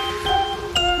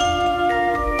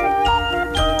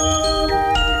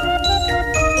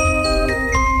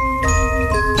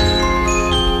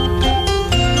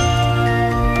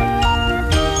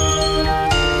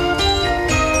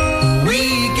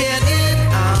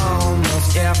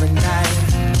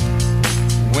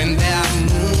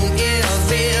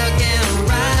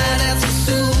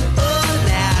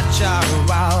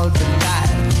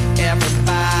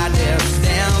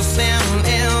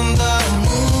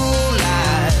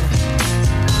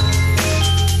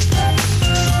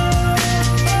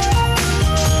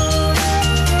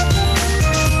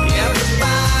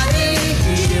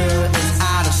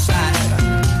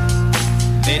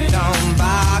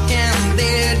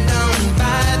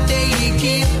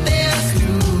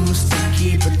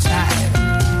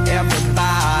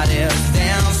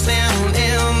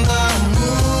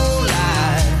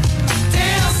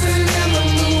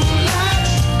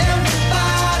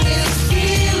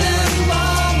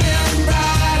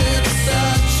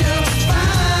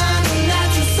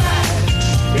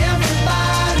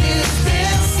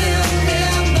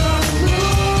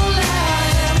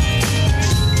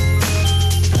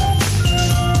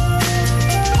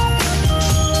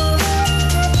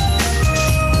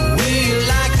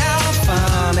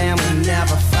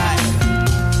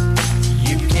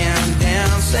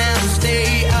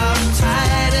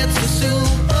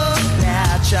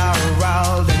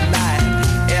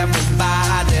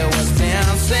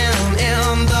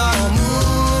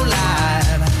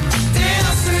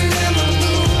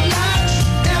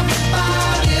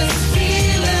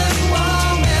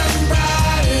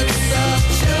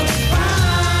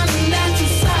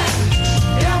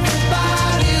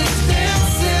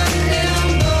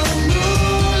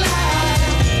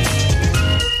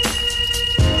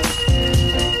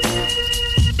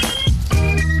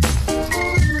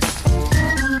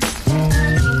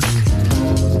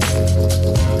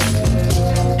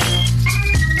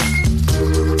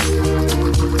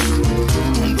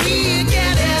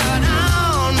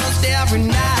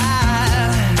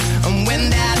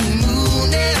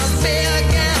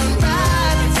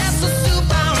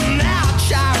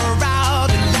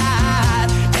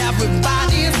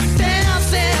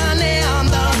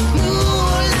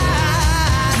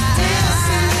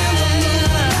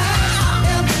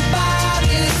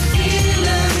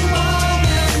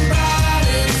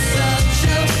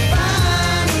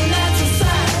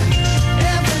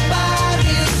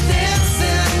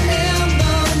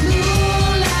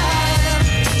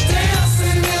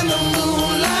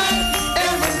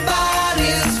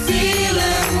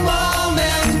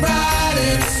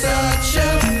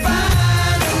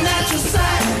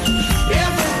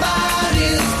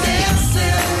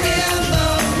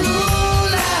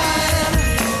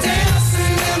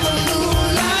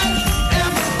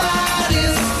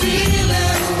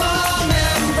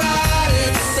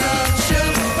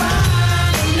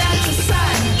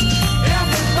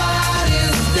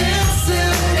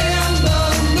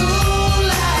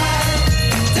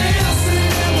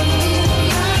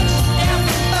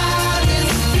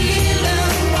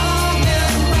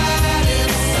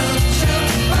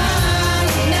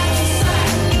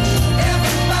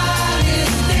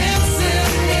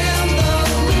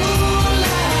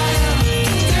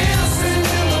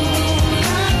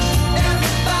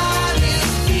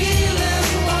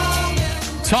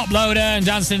 Loader and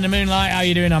Dancing in the Moonlight. How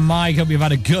you doing? I'm Mike. Hope you've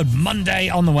had a good Monday.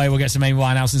 On the way, we'll get some Amy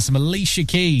Winehouse and some Alicia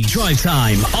Keys. Drive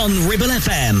Time on Ribble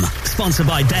FM. Sponsored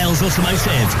by Dales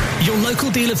Automotive, your local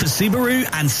dealer for Subaru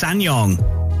and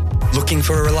SsangYong. Looking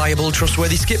for a reliable,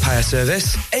 trustworthy skip hire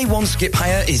service? A1 Skip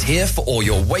Hire is here for all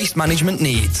your waste management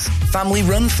needs. Family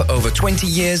run for over 20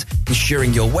 years,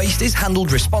 ensuring your waste is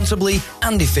handled responsibly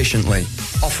and efficiently.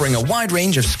 Offering a wide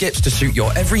range of skips to suit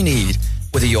your every need.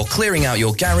 Whether you're clearing out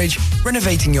your garage,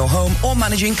 renovating your home, or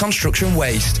managing construction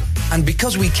waste. And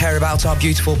because we care about our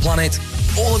beautiful planet,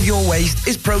 all of your waste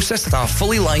is processed at our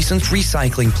fully licensed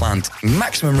recycling plant,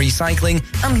 maximum recycling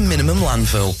and minimum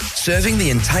landfill, serving the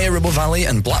entire Ribble Valley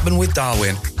and Blackburn with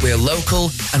Darwen. We're local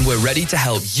and we're ready to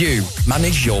help you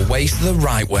manage your waste the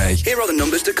right way. Here are the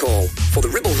numbers to call. For the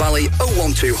Ribble Valley,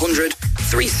 01200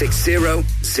 360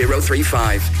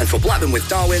 035. And for Blackburn with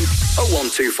Darwen,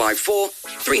 01254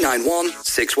 391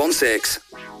 616.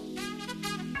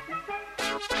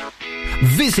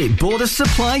 Visit Border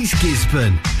Supplies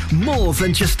Gisborne. More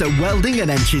than just a welding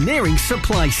and engineering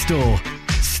supply store.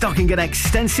 Stocking an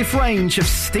extensive range of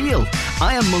steel,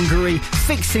 ironmongery,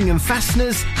 fixing and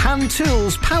fasteners, hand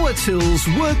tools, power tools,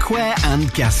 workwear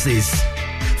and gases.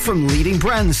 from leading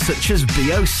brands such as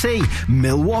BOC,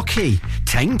 Milwaukee,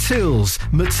 Tang Tools,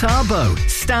 Metabo,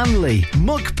 Stanley,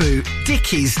 Muck Boot,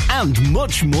 Dickies and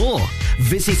much more.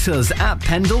 Visit us at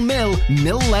Pendle Mill,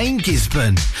 Mill Lane,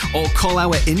 Gisborne, or call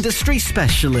our industry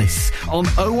specialists on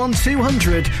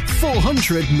 01200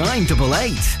 400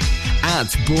 988.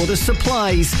 At Border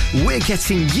Supplies, we're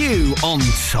getting you on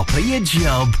top of your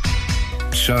job.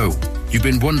 So, you've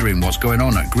been wondering what's going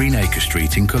on at Greenacre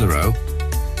Street in Clitheroe?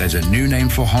 There's a new name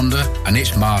for Honda and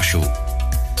it's Marshall.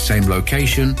 Same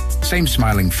location, same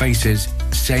smiling faces,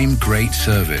 same great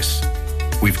service.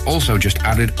 We've also just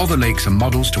added other lakes and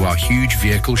models to our huge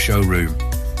vehicle showroom.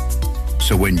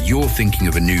 So when you're thinking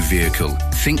of a new vehicle,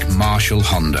 think Marshall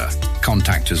Honda.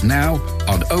 Contact us now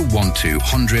on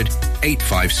 01200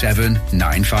 857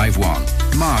 951.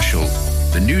 Marshall,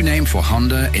 the new name for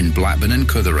Honda in Blackburn and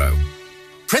Clitheroe.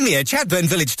 Premier Chatburn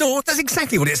Village Store does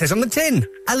exactly what it says on the tin.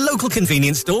 A local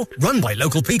convenience store run by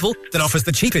local people that offers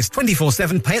the cheapest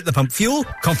 24/7 pay-at-the-pump fuel,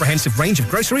 comprehensive range of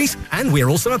groceries, and we're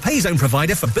also a pay zone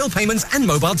provider for bill payments and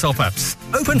mobile top-ups.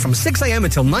 Open from 6 a.m.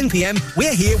 until 9 p.m.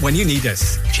 We're here when you need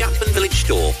us. Chatburn Village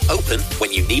Store, open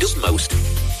when you need us most.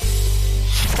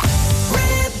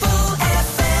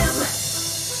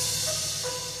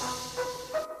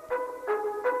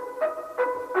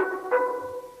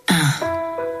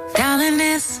 Darling,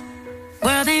 this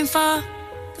world ain't for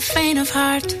the faint of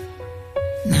heart.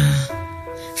 Nah,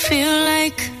 feel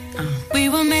like we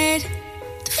were made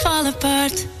to fall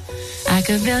apart. I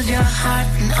could build your heart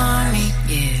an army,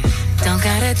 yeah. Don't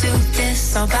gotta do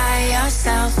this all by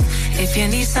yourself. If you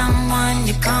need someone,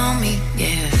 you call me,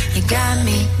 yeah. You got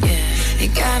me, yeah. You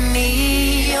got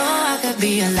me, oh, I could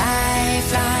be a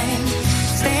lifeline.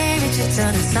 Stay with you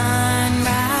till the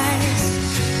sunrise.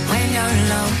 When you're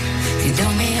alone, you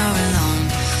don't mean you're alone.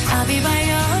 I'll be by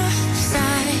your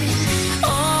side.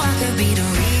 Oh, I could be the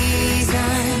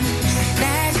reason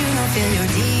that you don't feel your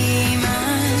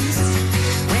demons.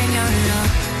 When you're alone,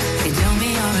 you don't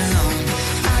mean you're alone.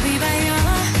 I'll be by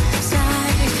your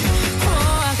side.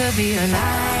 Oh, I could be a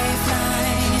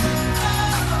lifeline.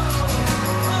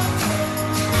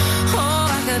 Oh,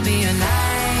 I could be a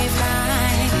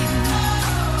lifeline.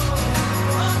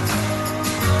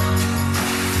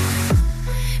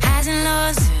 Highs and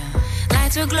lows,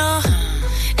 lights will glow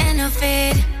and they'll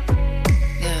fade.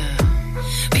 Yeah.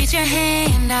 Reach your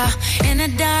hand out in the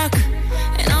dark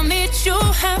and I'll meet you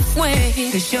halfway.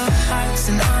 'Cause your heart's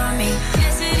an army.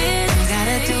 Yes, it is. You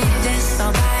gotta do this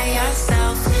all by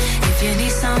yourself. If you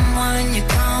need someone, you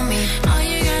call me. All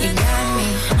you got me.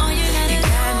 All you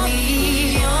got me.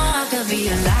 Oh, I could be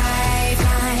a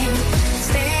lifeline.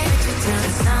 Stay with you till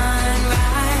the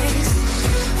sunrise.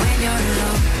 When you're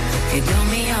alone, you don't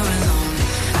mean you're alone.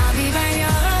 I'll be by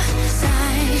your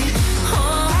side.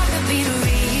 Oh, I could be the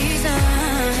reason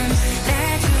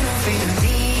that you don't feel your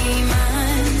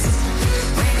demons.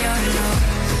 When you're alone,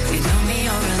 you don't mean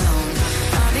you're alone.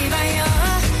 I'll be by your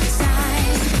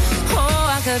side. Oh,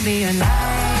 I could be a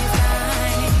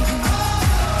lifeline.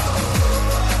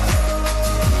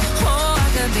 Oh, I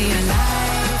could be a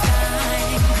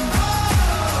lifeline.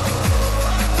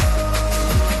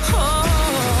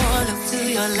 Oh, look to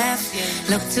your left,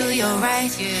 look to your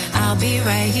right. I'll be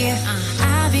right here.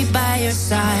 I'll be by your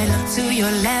side. Look to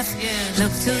your left,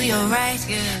 look to your right.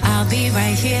 I'll be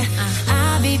right here.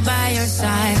 I'll be by your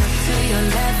side. Look to your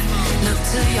left, look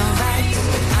to your right.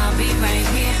 I'll be right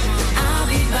here. I'll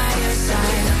be by your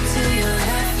side. Look to your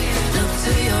left, look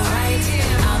to your right.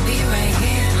 I'll be right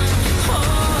here. Oh,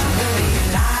 I could be a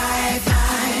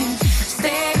lifeline.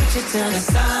 Stay with you till the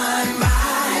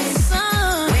sunrise.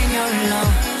 When you're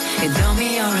alone, it don't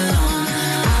mean you're alone.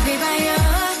 I'll be by your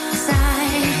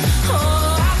side.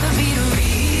 Oh, I could be the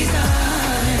reason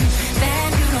that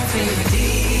you don't feel your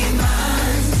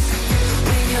demons.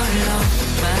 When you're alone,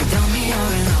 but don't mean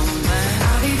you're alone. But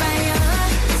I'll be by your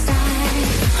side.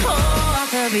 Oh, I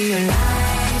could be your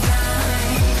lifeline.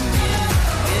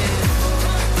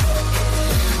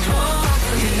 Oh, I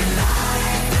could be your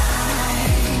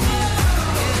lifeline.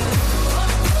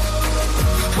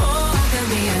 Oh, I could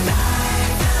be your lifeline.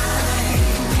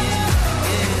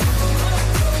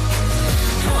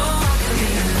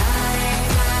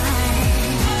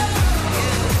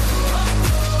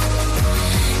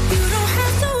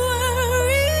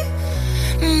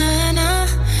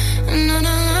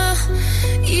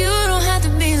 You don't have to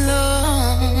be low.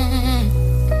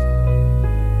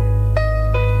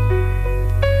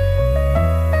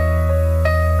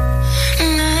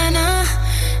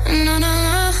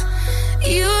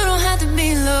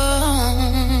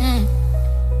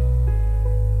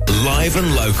 Live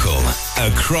and local,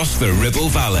 across the Ribble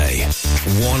Valley.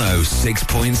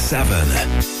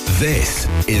 106.7. This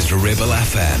is Ribble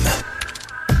FM.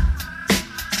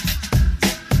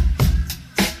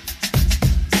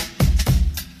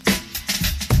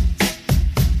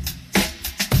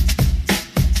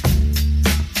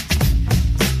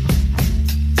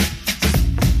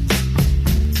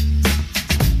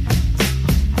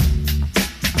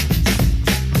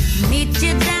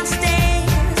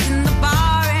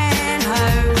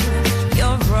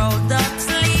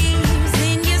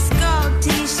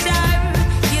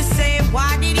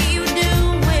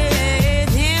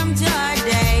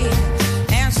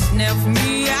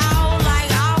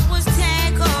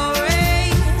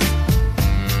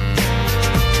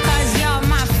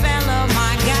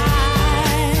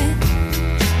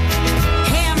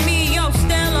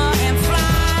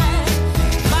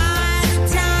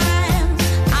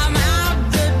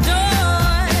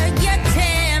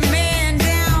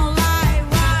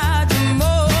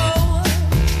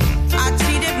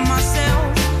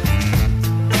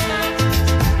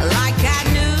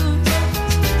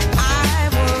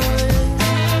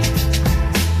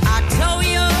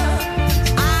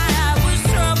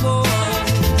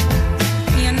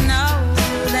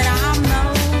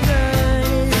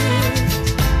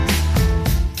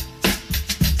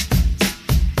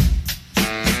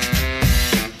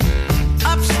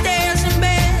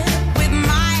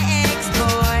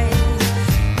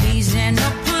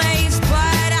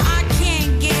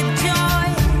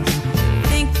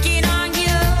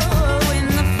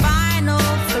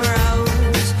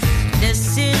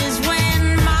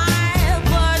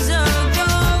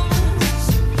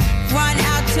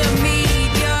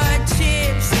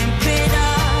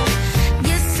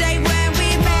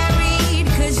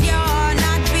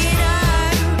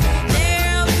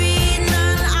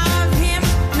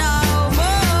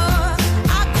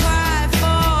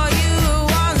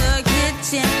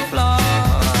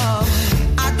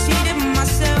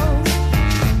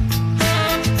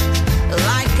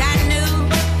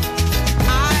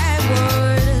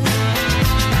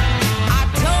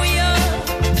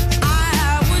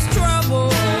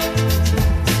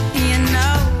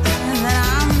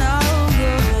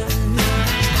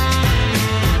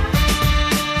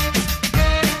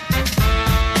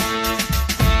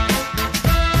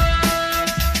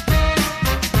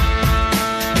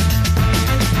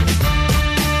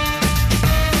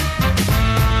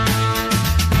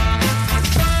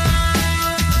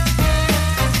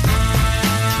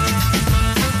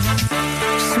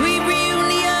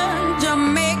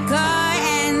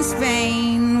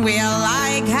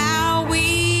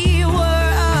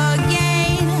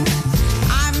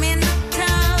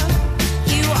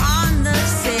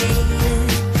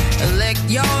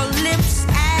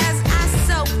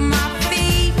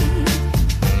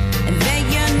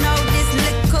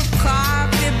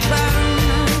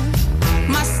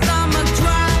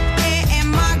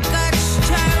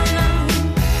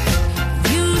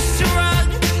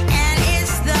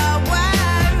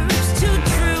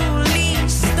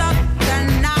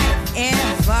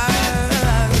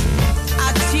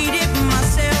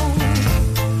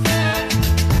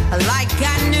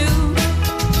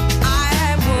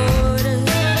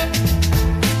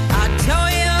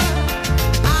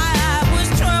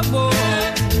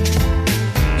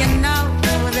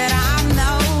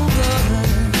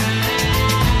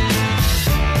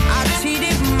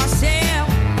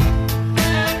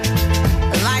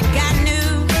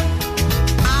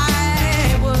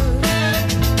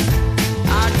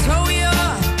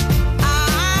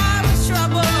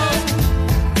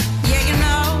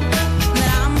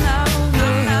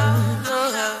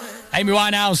 Amy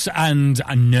Winehouse and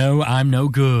No, I'm No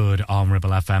Good on Ribble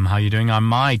FM. How are you doing? I'm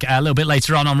Mike. A little bit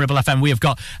later on Ribble FM, we have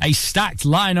got a stacked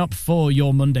lineup for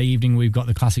your Monday evening. We've got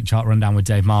the classic chart rundown with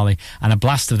Dave Marley and a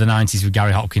blast of the 90s with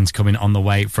Gary Hopkins coming on the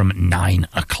way from 9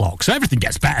 o'clock. So everything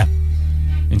gets better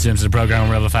in terms of the programme on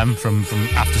Ribble FM from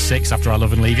after 6, after I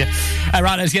Love and Leave You.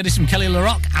 Right, let's get to some Kelly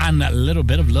LaRock and a little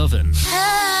bit of lovin'.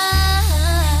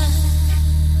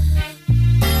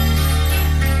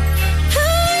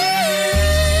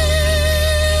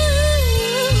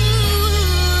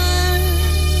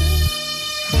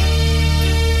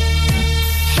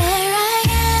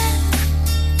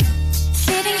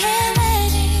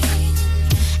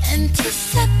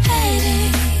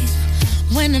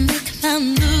 When I make my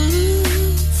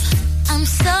move, I'm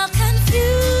so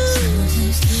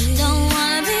confused. Don't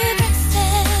wanna be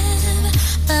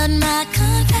aggressive, but my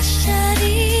confession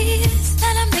is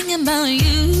that I'm thinking about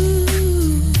you.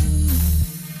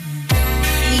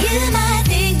 You might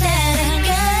think that a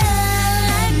girl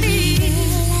like me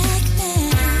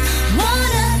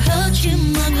won't approach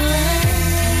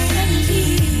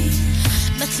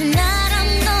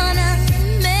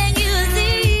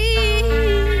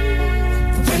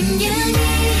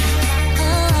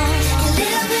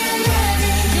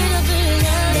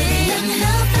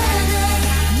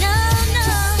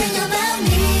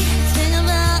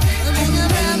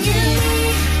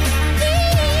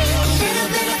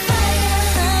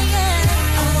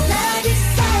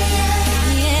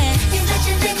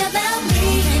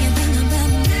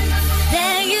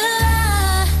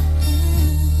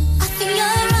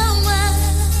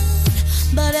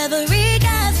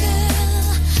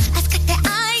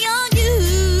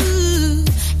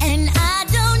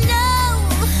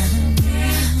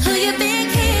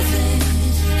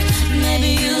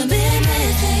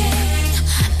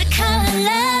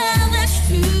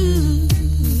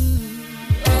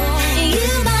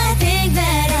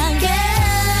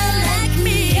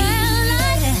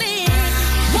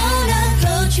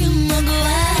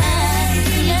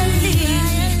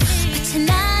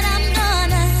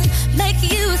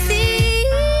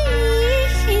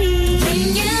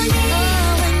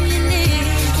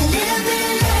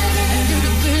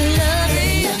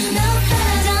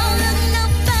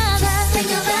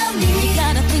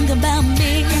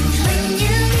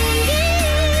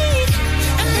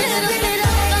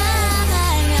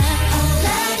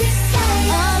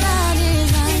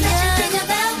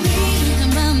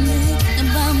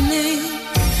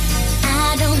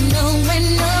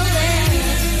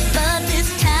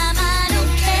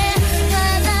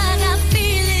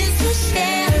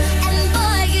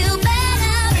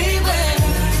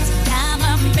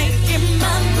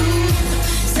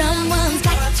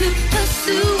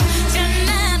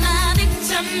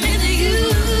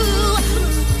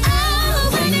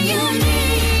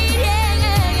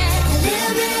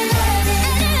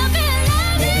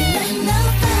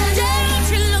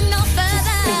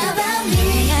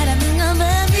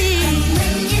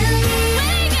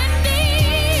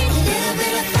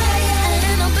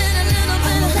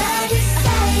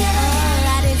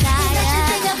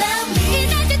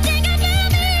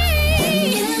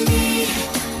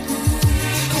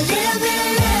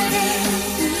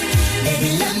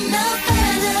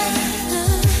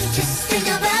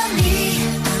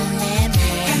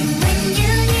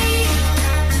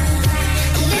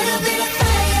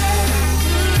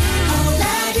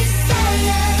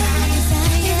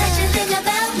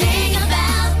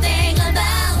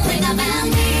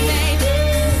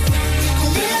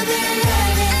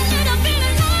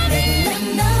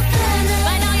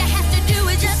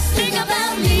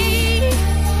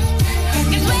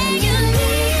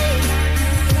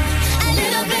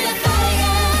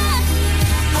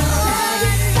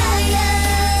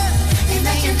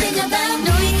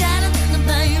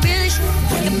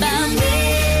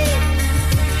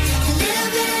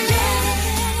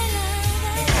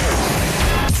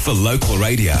For local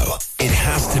radio, it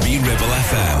has to be Ribble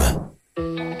FM.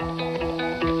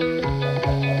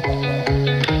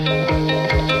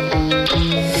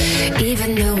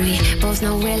 Even though we both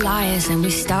know we're liars and we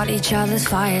start each other's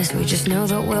fires, we just know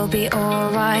that we'll be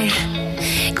alright.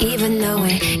 Even though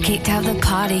we kicked out the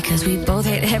party cause we both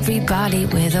hate everybody,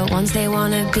 we're the ones they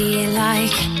wanna be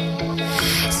like.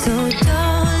 So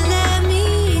don't let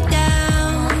me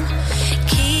down,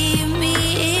 keep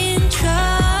me in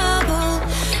trouble,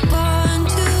 born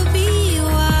to be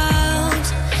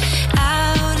wild,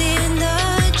 out in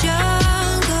the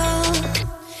jungle.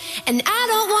 And I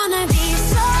don't wanna be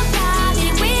somebody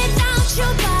without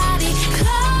your body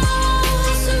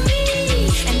close to me.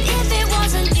 And if it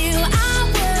wasn't you, I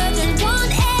wouldn't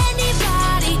want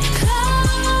anybody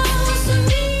close to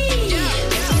me.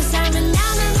 Cause I'm an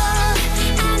animal,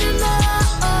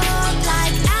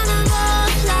 like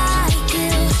animals like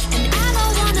you. And I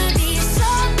don't wanna be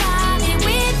somebody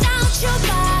without your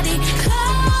body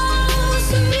close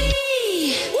to me.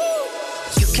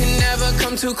 You can never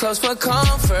come too close for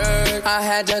comfort. I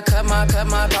had to cut my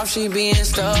off, she being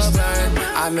stubborn.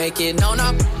 I make it known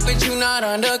I'm with you, not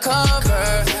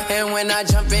undercover. And when I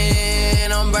jump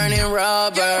in, I'm burning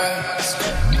rubber.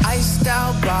 Iced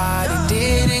out body,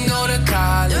 didn't go to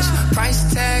college.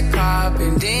 Price tag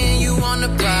popping, then you on the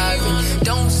private.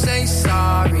 Don't say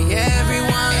sorry,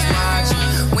 everyone's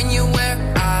watching. When you're where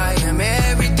I am,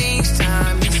 everything's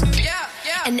timeless.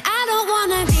 And I don't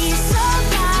wanna be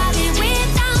somebody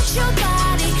without your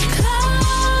body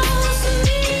close to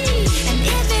me. And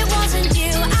if it wasn't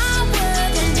you, I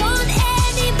wouldn't want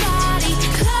anybody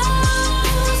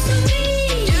close to me.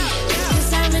 Cause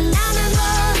I'm an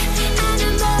animal,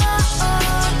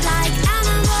 like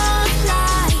animals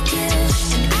like you.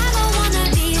 And I don't wanna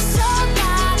be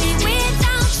somebody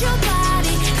without your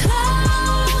body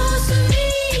close to me.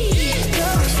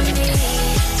 Close to me.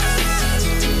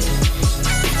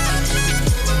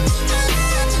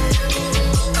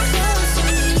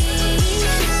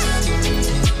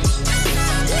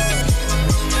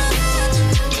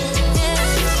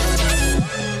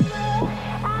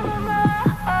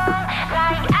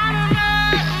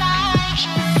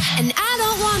 And I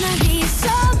don't wanna be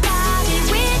somebody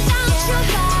without your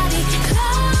body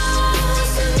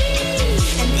close to me.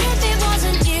 And if it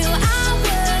wasn't you, I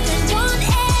wouldn't want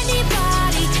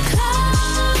anybody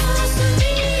close to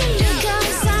me.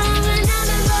 Because I'm an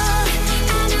animal,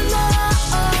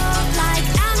 like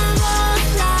animals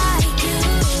like you.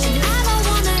 And I don't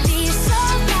wanna be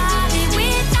somebody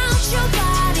without your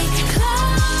body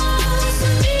close to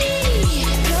me.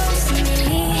 Close to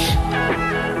me.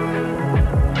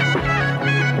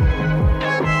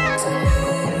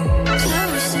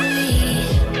 Close to me.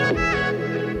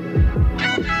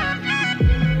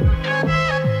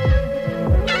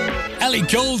 Ellie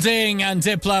Goulding and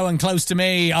Diplo and Close to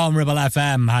Me on Ribble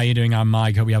FM. How you doing? I'm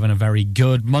Mike. Hope you're having a very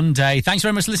good Monday. Thanks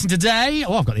very much for listening today.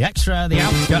 Oh, I've got the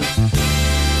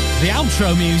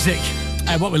outro music.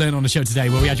 What we learned on the show today,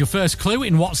 well, we had your first clue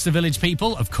in What's the Village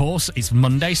People. Of course, it's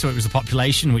Monday, so it was the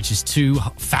population, which is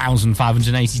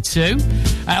 2,582.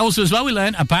 Also, as well, we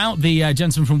learned about the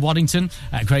gentleman from Waddington,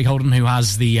 Craig Holden, who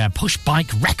has the push bike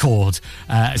record.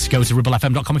 So go to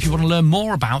ribblefm.com if you want to learn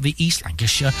more about the East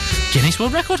Lancashire Guinness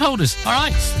World Record holders. All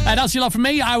right, that's your lot from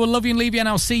me. I will love you and leave you, and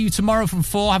I'll see you tomorrow from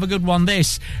 4. Have a good one.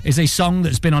 This is a song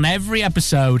that's been on every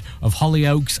episode of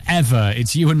Hollyoaks ever.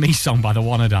 It's You and Me song by the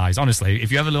Wannadies. Honestly, if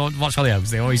you ever watch Hollyoaks,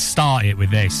 they always start it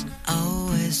with this.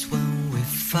 Always when we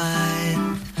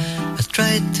fight, I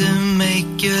try to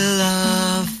make you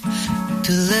laugh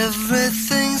till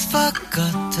everything's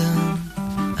forgotten.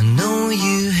 I know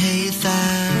you hate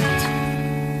that.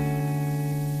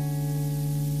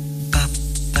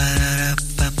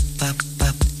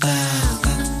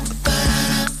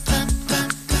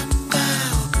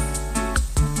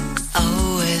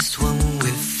 Always when we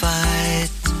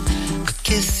fight, I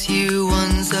kiss you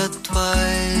once or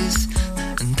twice,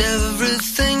 and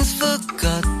everything's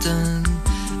forgotten.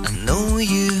 I know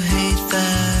you hate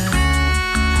that.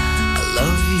 I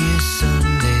love you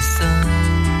Sunday sun.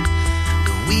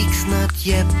 The week's not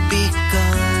yet